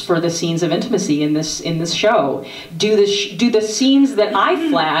goals for the scenes of intimacy in this show? Do the scenes that I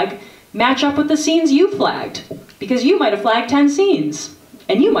flag match up with the scenes you flagged? Because you might have flagged 10 scenes,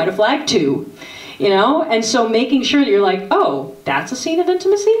 and you might have flagged 2, you know? And so making sure that you're like, oh, that's a scene of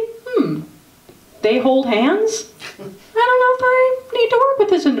intimacy? They hold hands? I don't know if I need to work with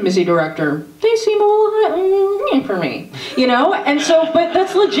this intimacy director. They seem a little for me, you know? And so, but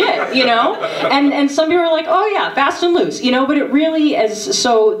that's legit, you know? And some people are like, oh yeah, fast and loose, you know? But it really is,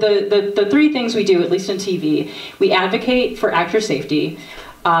 so the 3 things we do, at least in TV, we advocate for actor safety,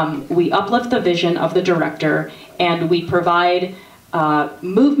 we uplift the vision of the director, and we provide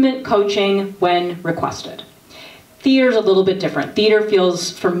movement coaching when requested. Theater's a little bit different. Theater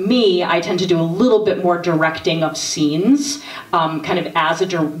feels, for me, I tend to do a little bit more directing of scenes, kind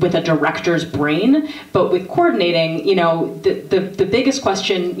of with a director's brain. But with coordinating, you know, the biggest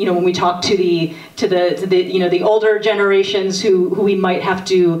question, you know, when we talk to the you know, the older generations who we might have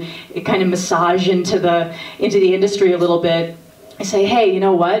to kind of massage into the industry a little bit, I say, hey, you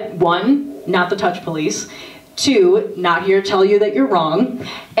know what? 1, not the touch police. 2, not here to tell you that you're wrong.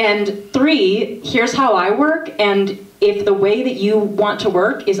 And 3, here's how I work, and if the way that you want to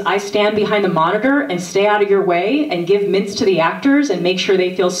work is I stand behind the monitor and stay out of your way and give mints to the actors and make sure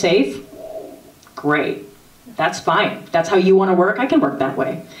they feel safe, great. That's fine. That's how you want to work, I can work that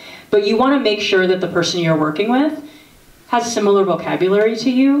way. But you want to make sure that the person you're working with has similar vocabulary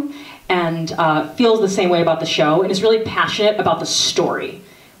to you and feels the same way about the show and is really passionate about the story,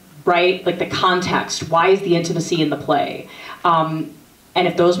 right? Like the context, why is the intimacy in the play? And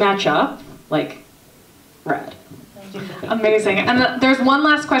if those match up, like, rad. Amazing. And there's one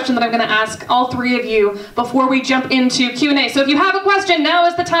last question that I'm going to ask all 3 of you before we jump into Q&A. So if you have a question, now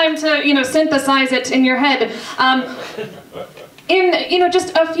is the time to, synthesize it in your head. In,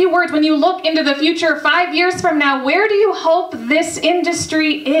 just a few words, when you look into the future, 5 years from now, where do you hope this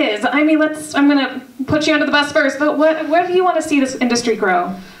industry is? I mean, I'm going to put you under the bus first, but where do you want to see this industry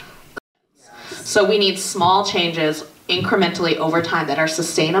grow? So we need small changes incrementally over time that are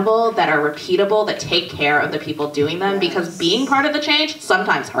sustainable, that are repeatable, that take care of the people doing them, because being part of the change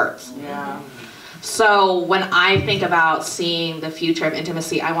sometimes hurts. Yeah. So when I think about seeing the future of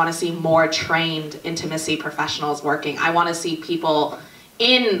intimacy, I want to see more trained intimacy professionals working. I want to see people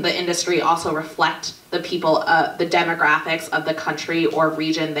in the industry also reflect the people, the demographics of the country or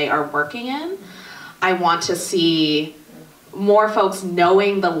region they are working in. I want to see more folks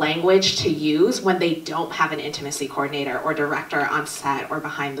knowing the language to use when they don't have an intimacy coordinator or director on set or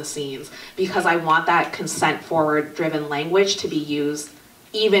behind the scenes, because I want that consent forward driven language to be used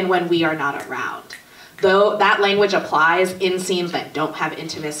even when we are not around. Though that language applies in scenes that don't have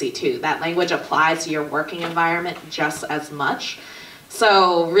intimacy too. That language applies to your working environment just as much.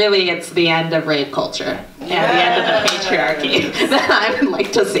 So really it's the end of rape culture and the end of the patriarchy that I would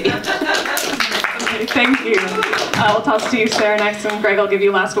like to see. Thank you. I'll toss to you, Sarah, next, and Greg, I'll give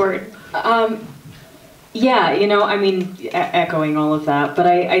you last word. Yeah, I mean, echoing all of that, but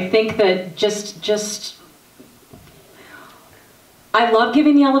I think that just I love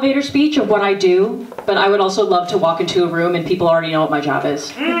giving the elevator speech of what I do, but I would also love to walk into a room and people already know what my job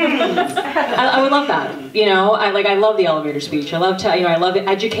is. I would love that, I love the elevator speech. I love I love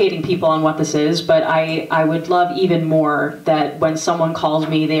educating people on what this is, but I would love even more that when someone calls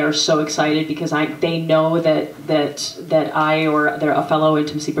me, they are so excited because they know that I or a fellow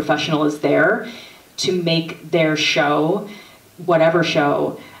intimacy professional is there to make their show, whatever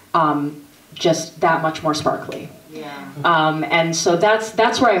show, just that much more sparkly. Yeah. And so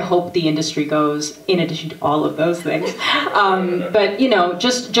that's where I hope the industry goes, in addition to all of those things. But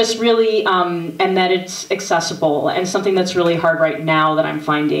just really, and that it's accessible. And something that's really hard right now that I'm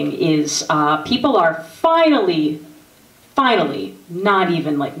finding is people are finally, not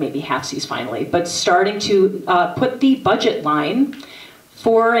even like maybe halfsies finally, but starting to put the budget line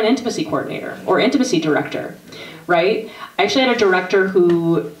for an intimacy coordinator or intimacy director, right? I actually had a director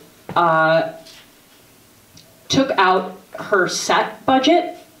who took out her set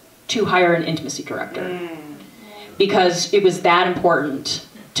budget to hire an intimacy director because it was that important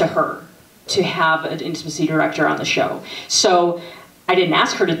to her to have an intimacy director on the show. So I didn't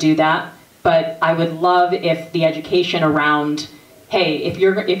ask her to do that, but I would love if the education around, hey, if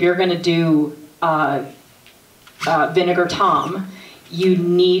you're going to do Vinegar Tom, you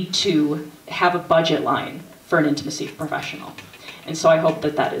need to have a budget line for an intimacy professional. And so I hope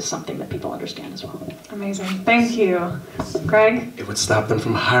that is something that people understand as well. Amazing. Thank you. Greg? It would stop them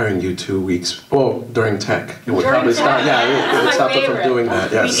from hiring you 2 weeks, during tech. It would probably stop, it would stop them from doing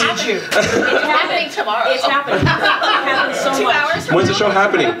that, yes. We need you. It's happening tomorrow. It's happening. It happens so 2 hours from When's the show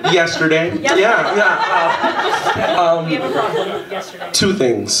happening? Yesterday? Yeah. We have a problem yesterday. 2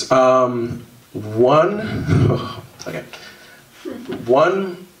 things. One,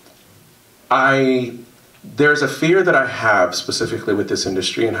 there's a fear that I have specifically with this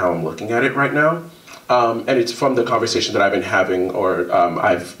industry and how I'm looking at it right now. And it's from the conversation that I've been having or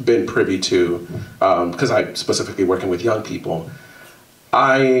I've been privy to, because I'm specifically working with young people.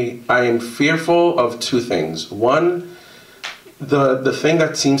 I am fearful of 2 things. One, the thing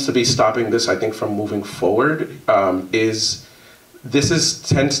that seems to be stopping this, I think, from moving forward is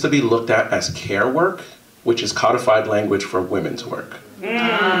tends to be looked at as care work, which is codified language for women's work.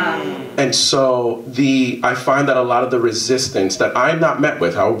 And so I find that a lot of the resistance that I'm not met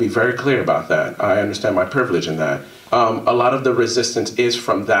with, I will be very clear about that, I understand my privilege in that, a lot of the resistance is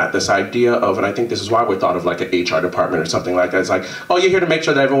from this idea of, and I think this is why we're thought of like an HR department or something like that. It's like, oh, you're here to make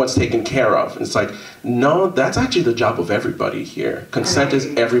sure that everyone's taken care of. And it's like, no, that's actually the job of everybody here. Consent is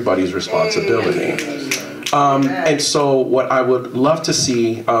everybody's responsibility. And so what I would love to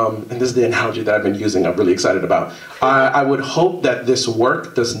see, and this is the analogy that I've been using, I'm really excited about, I would hope that this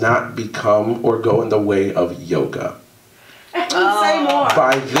work does not become or go in the way of yoga. Say more.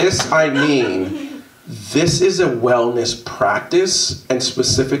 By this I mean, this is a wellness practice, and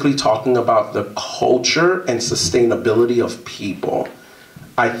specifically talking about the culture and sustainability of people.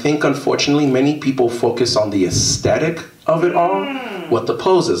 I think, unfortunately, many people focus on the aesthetic of it all, what the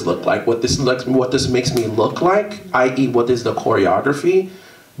poses look like, what this makes me look like, i.e. what is the choreography.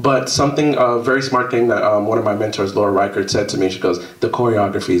 But something, a very smart thing that one of my mentors, Laura Reichert, said to me, she goes, the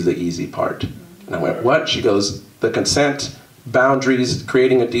choreography is the easy part. And I went, what? She goes, the consent, boundaries,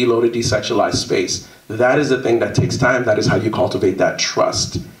 creating a deloaded, desexualized space. That is the thing that takes time. That is how you cultivate that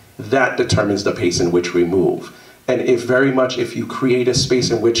trust. That determines the pace in which we move. And if you create a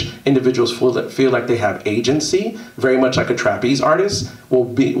space in which individuals feel like they have agency, very much like a trapeze artist, will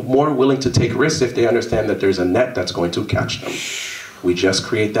be more willing to take risks if they understand that there's a net that's going to catch them. We just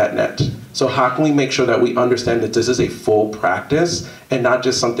create that net. So how can we make sure that we understand that this is a full practice and not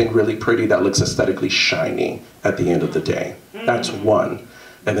just something really pretty that looks aesthetically shiny at the end of the day? That's one.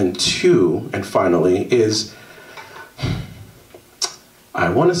 And then two, and finally, is I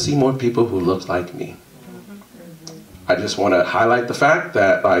want to see more people who look like me. I just want to highlight the fact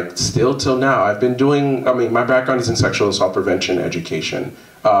that, like, still till now, I've been doing, my background is in sexual assault prevention education.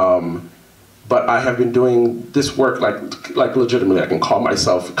 But I have been doing this work, like legitimately, I can call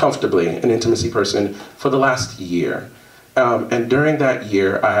myself comfortably an intimacy person for the last year. And during that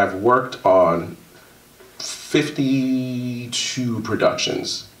year, I have worked on 52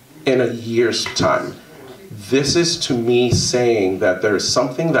 productions in a year's time. This is, to me, saying that there's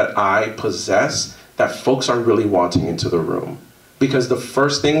something that I possess that folks are really wanting into the room. Because the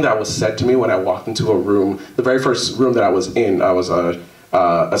first thing that was said to me when I walked into a room, the very first room that I was in, I was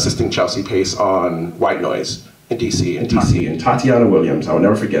assisting Chelsea Pace on White Noise in DC, and Tatiana Williams, I will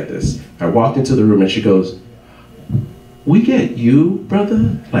never forget this. I walked into the room and she goes, "We get you,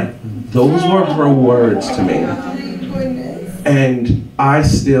 brother." Like, those were her words to me. And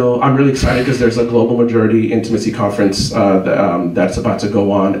I'm really excited because there's a Global Majority Intimacy Conference that's about to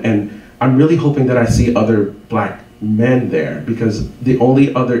go on, and I'm really hoping that I see other Black men there, because the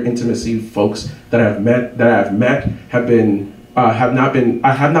only other intimacy folks that I've met I have not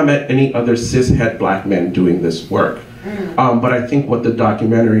met any other cishet Black men doing this work. But I think what the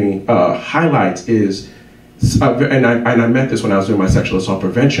documentary highlights is, and I met this when I was doing my sexual assault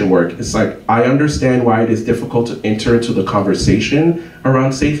prevention work, it's like, I understand why it is difficult to enter into the conversation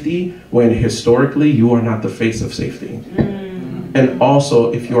around safety when historically you are not the face of safety. And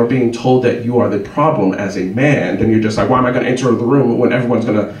also, if you're being told that you are the problem as a man, then you're just like, why am I going to enter the room when everyone's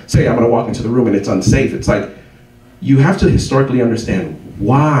going to say I'm going to walk into the room and it's unsafe? It's like, you have to historically understand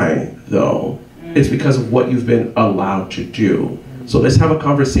why, though. It's because of what you've been allowed to do. So let's have a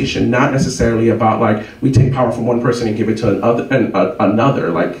conversation, not necessarily about, like, we take power from one person and give it to another.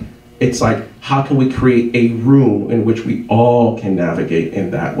 Like, it's like, how can we create a room in which we all can navigate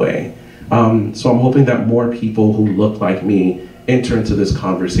in that way? So I'm hoping that more people who look like me enter into this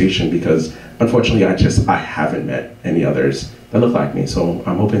conversation, because unfortunately I haven't met any others that look like me. So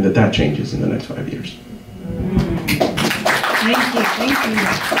I'm hoping that that changes in the next 5 years. Thank you.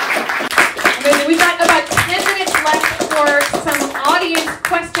 We've got about 10 minutes left for some audience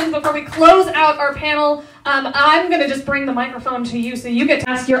questions before we close out our panel. I'm going to just bring the microphone to you so you get to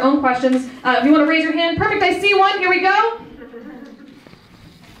ask your own questions. If you want to raise your hand, perfect, I see one, here we go.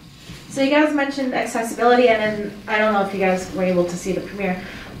 So you guys mentioned accessibility, and then I don't know if you guys were able to see the premiere,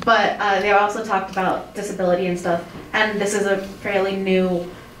 but they also talked about disability and stuff, and this is a fairly new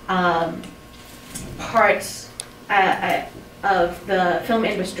part of the film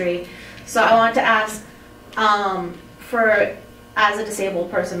industry. So I wanted to ask, as a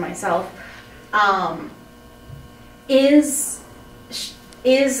disabled person myself, is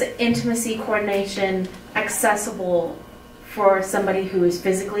intimacy coordination accessible for somebody who is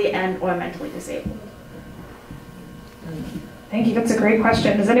physically and or mentally disabled? Thank you, that's a great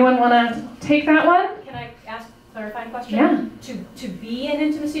question. Does anyone want to take that one? Can I ask a clarifying question? Yeah. To be an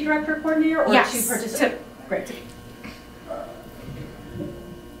intimacy director or coordinator, or yes, to participate? Great.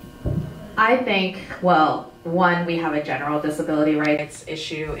 I think, well, one, we have a general disability rights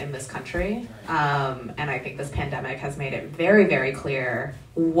issue in this country, and I think this pandemic has made it very, very clear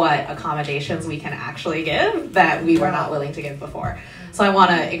what accommodations we can actually give that we were not willing to give before. So I want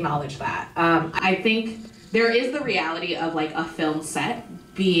to acknowledge that. I think there is the reality of, like, a film set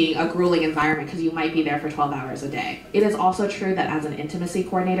being a grueling environment because you might be there for 12 hours a day. It is also true that as an intimacy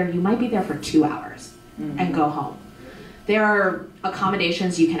coordinator, you might be there for 2 hours and go home. there are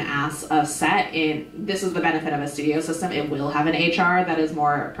accommodations you can ask of set in, this is the benefit of a studio system, it will have an HR that is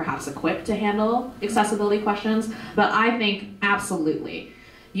more perhaps equipped to handle accessibility questions, but I think absolutely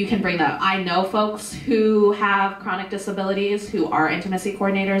you can bring that up. I know folks who have chronic disabilities who are intimacy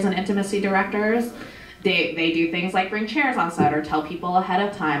coordinators and intimacy directors. They do things like bring chairs on set or tell people ahead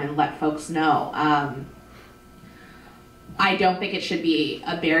of time and let folks know. I don't think it should be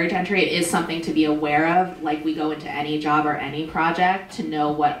a barrier to entry. It is something to be aware of, like we go into any job or any project, to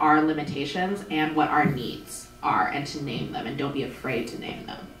know what our limitations and what our needs are and to name them, and don't be afraid to name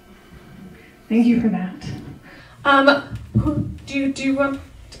them. Thank you for that. Did you want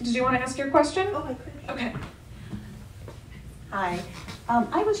to ask your question? Oh, I could. Okay. Hi.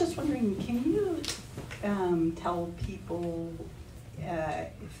 I was just wondering, can you tell people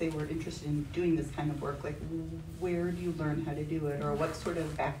if they were interested in doing this kind of work, like where do you learn how to do it, or what sort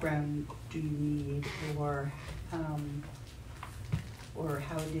of background do you need, or how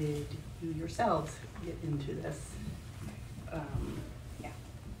did you yourselves get into this?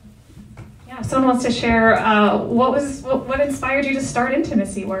 Yeah, if someone wants to share, what inspired you to start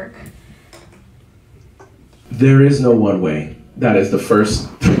intimacy work? There is no one way. That is the first,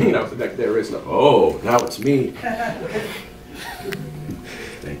 there is no, oh, now it's me.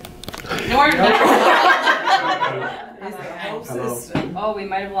 Oh, we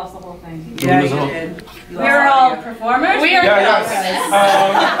might have lost the whole thing. Yeah, you did. We're all performers? We are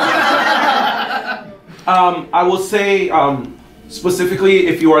I will say, specifically,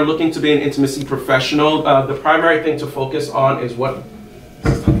 if you are looking to be an intimacy professional, the primary thing to focus on is what...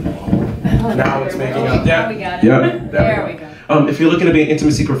 Now it's making up. Yeah, there we go. If you're looking to be an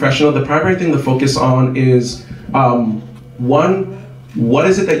intimacy professional, the primary thing to focus on is, one, what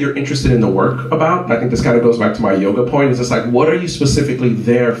is it that you're interested in the work about? And I think this kind of goes back to my yoga point. It's just like, what are you specifically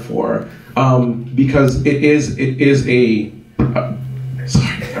there for? Because it is a,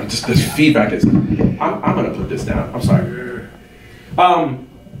 sorry, I'm just, this feedback is, I'm gonna put this down, I'm sorry.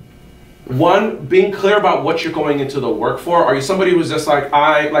 One, being clear about what you're going into the work for. Are you somebody who's just like,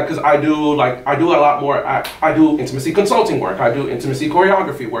 because I do a lot more, I do intimacy consulting work, I do intimacy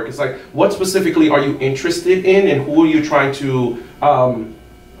choreography work. It's like, what specifically are you interested in, and who are you trying to,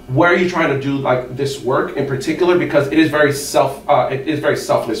 where are you trying to do like this work in particular? Because it is very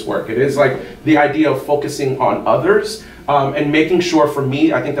selfless work. It is like the idea of focusing on others. And making sure, for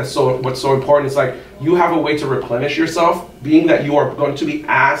me, I think that's what's so important. It's like, you have a way to replenish yourself, being that you are going to be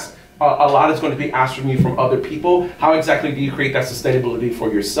asked, a lot is going to be asked from you from other people. How exactly do you create that sustainability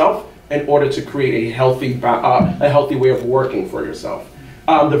for yourself in order to create a healthy way of working for yourself?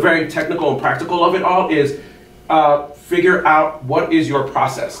 The very technical and practical of it all is figure out what is your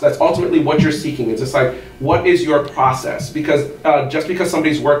process. That's ultimately what you're seeking. It's just like, what is your process? Because just because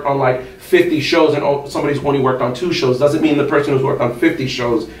somebody's worked on like 50 shows and somebody's only worked on 2 shows doesn't mean the person who's worked on 50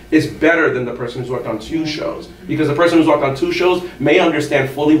 shows is better than the person who's worked on 2 shows. Because the person who's worked on 2 shows may understand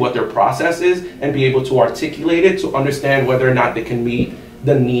fully what their process is and be able to articulate it to understand whether or not they can meet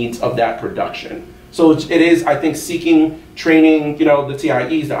the needs of that production. So it is, I think, seeking training, the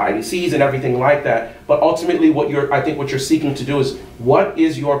TIEs, the IDCs, and everything like that. But ultimately, what you're seeking to do is, what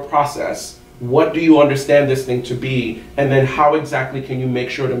is your process? What do you understand this thing to be? And then how exactly can you make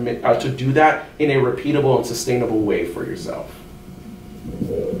sure to do that in a repeatable and sustainable way for yourself?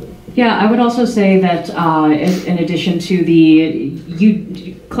 Yeah, I would also say that in addition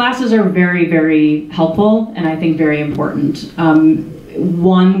to classes are very, very helpful and I think very important.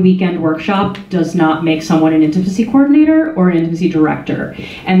 One weekend workshop does not make someone an intimacy coordinator or an intimacy director.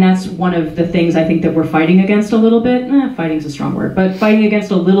 And that's one of the things I think that we're fighting against a little bit. Fighting's a strong word, but fighting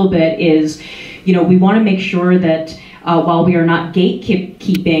against a little bit is, we want to make sure that while we are not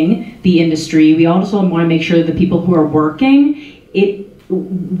gatekeeping the industry, we also want to make sure that the people who are working, it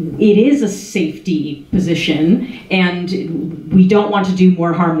is a safety position and we don't want to do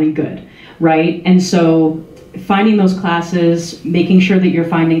more harm than good, right? And so finding those classes, making sure that you're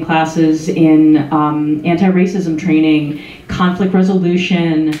finding classes in anti-racism training, conflict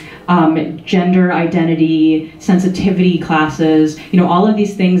resolution, gender identity, sensitivity classes, all of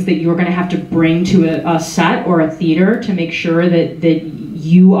these things that you're going to have to bring to a set or a theater to make sure that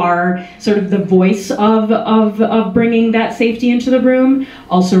you are sort of the voice of bringing that safety into the room,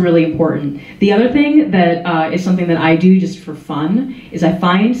 also really important. The other thing that is something that I do just for fun is I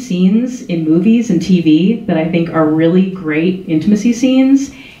find scenes in movies and TV that I think are really great intimacy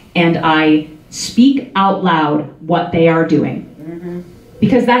scenes, and I speak out loud what they are doing.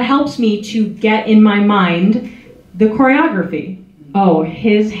 Because that helps me to get in my mind the choreography. oh,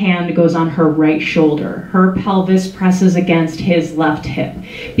 his hand goes on her right shoulder, her pelvis presses against his left hip,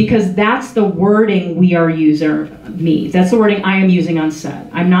 because that's the wording we are using, that's the wording I am using on set.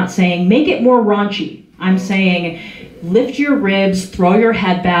 I'm not saying make it more raunchy. I'm saying lift your ribs, throw your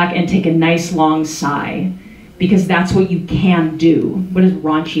head back, and take a nice long sigh, because that's what you can do. What does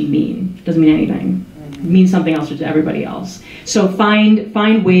raunchy mean? It doesn't mean anything. It means something else to everybody else. So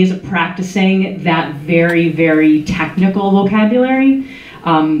find ways of practicing that very, very technical vocabulary,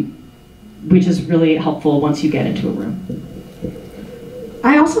 which is really helpful once you get into a room.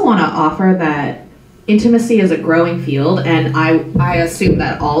 I also want to offer that intimacy is a growing field, and I assume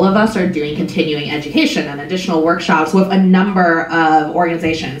that all of us are doing continuing education and additional workshops with a number of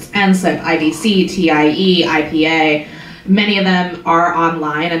organizations, NSIP, IDC, TIE, IPA. Many of them are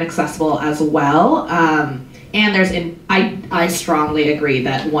online and accessible as well. And I strongly agree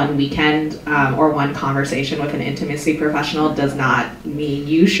that one weekend or one conversation with an intimacy professional does not mean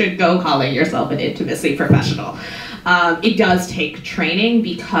you should go calling yourself an intimacy professional. It does take training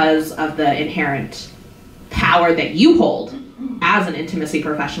because of the inherent power that you hold as an intimacy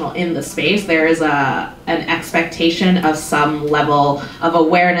professional in the space. There is an expectation of some level of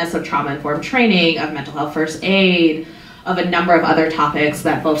awareness, of trauma-informed training, of mental health first aid, of a number of other topics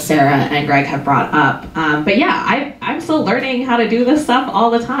that both Sarah and Greg have brought up. But yeah, I'm still learning how to do this stuff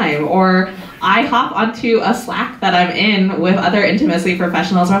all the time. Or I hop onto a Slack that I'm in with other intimacy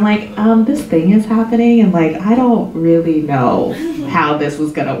professionals where I'm like, this thing is happening, and like, I don't really know how this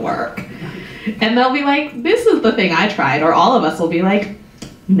is gonna work. And they'll be like, this is the thing I tried. Or all of us will be like,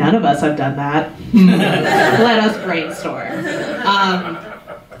 none of us have done that. Let us brainstorm.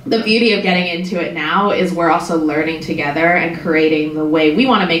 The beauty of getting into it now is we're also learning together and creating the way we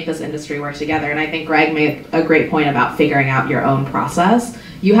want to make this industry work together. And I think Greg made a great point about figuring out your own process.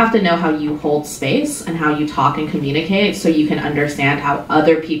 You have to know how you hold space and how you talk and communicate so you can understand how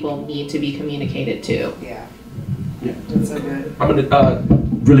other people need to be communicated to. Yeah. That's so good. I'm gonna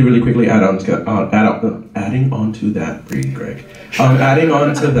really quickly adding on to that, breathe, Greg. Adding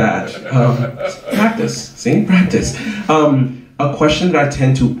on to that, practice. A question that I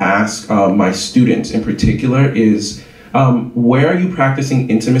tend to ask my students in particular is, where are you practicing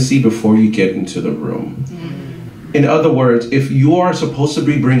intimacy before you get into the room? In other words, if you are supposed to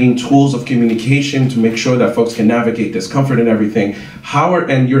be bringing tools of communication to make sure that folks can navigate discomfort and everything,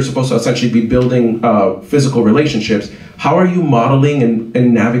 and you're supposed to essentially be building physical relationships, how are you modeling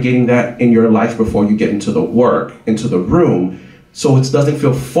and navigating that in your life before you get into the room, so it doesn't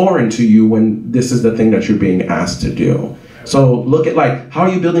feel foreign to you when this is the thing that you're being asked to do? So look at, like, how are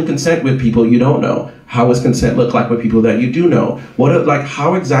you building consent with people you don't know? How does consent look like with people that you do know?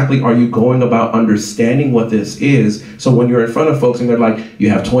 How exactly are you going about understanding what this is? So when you're in front of folks and they're like, you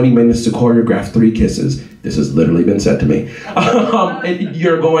have 20 minutes to choreograph 3 kisses. This has literally been said to me. And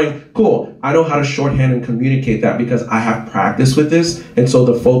you're going, cool, I know how to shorthand and communicate that because I have practice with this. And so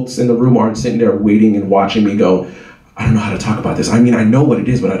the folks in the room aren't sitting there waiting and watching me go, I don't know how to talk about this. I mean, I know what it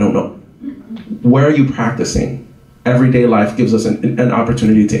is, but I don't know. Where are you practicing? Everyday life gives us an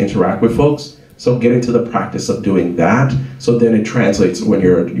opportunity to interact with folks. So get into the practice of doing that, so then it translates when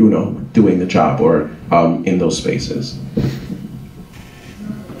you're, doing the job or in those spaces.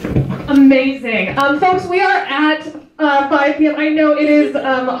 Amazing. Folks, we are at 5 p.m. I know it is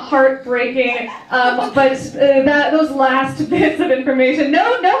heartbreaking, but those last bits of information,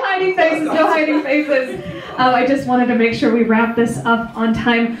 no hiding faces, no hiding faces. I just wanted to make sure we wrap this up on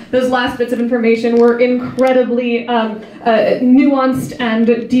time. Those last bits of information were incredibly nuanced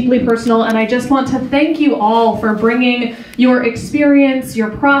and deeply personal, and I just want to thank you all for bringing your experience, your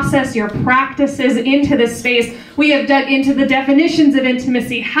process, your practices into this space. We have dug into the definitions of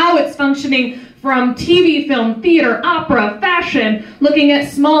intimacy, how it's functioning from TV, film, theater, opera, fashion, looking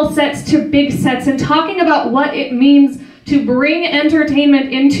at small sets to big sets, and talking about what it means to bring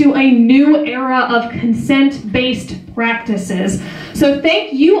entertainment into a new era of consent-based practices. So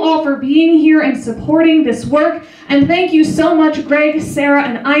thank you all for being here and supporting this work, and thank you so much, Greg, Sarah,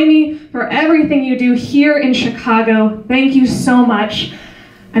 and Amy, for everything you do here in Chicago. Thank you so much.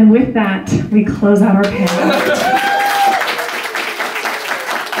 And with that, we close out our panel.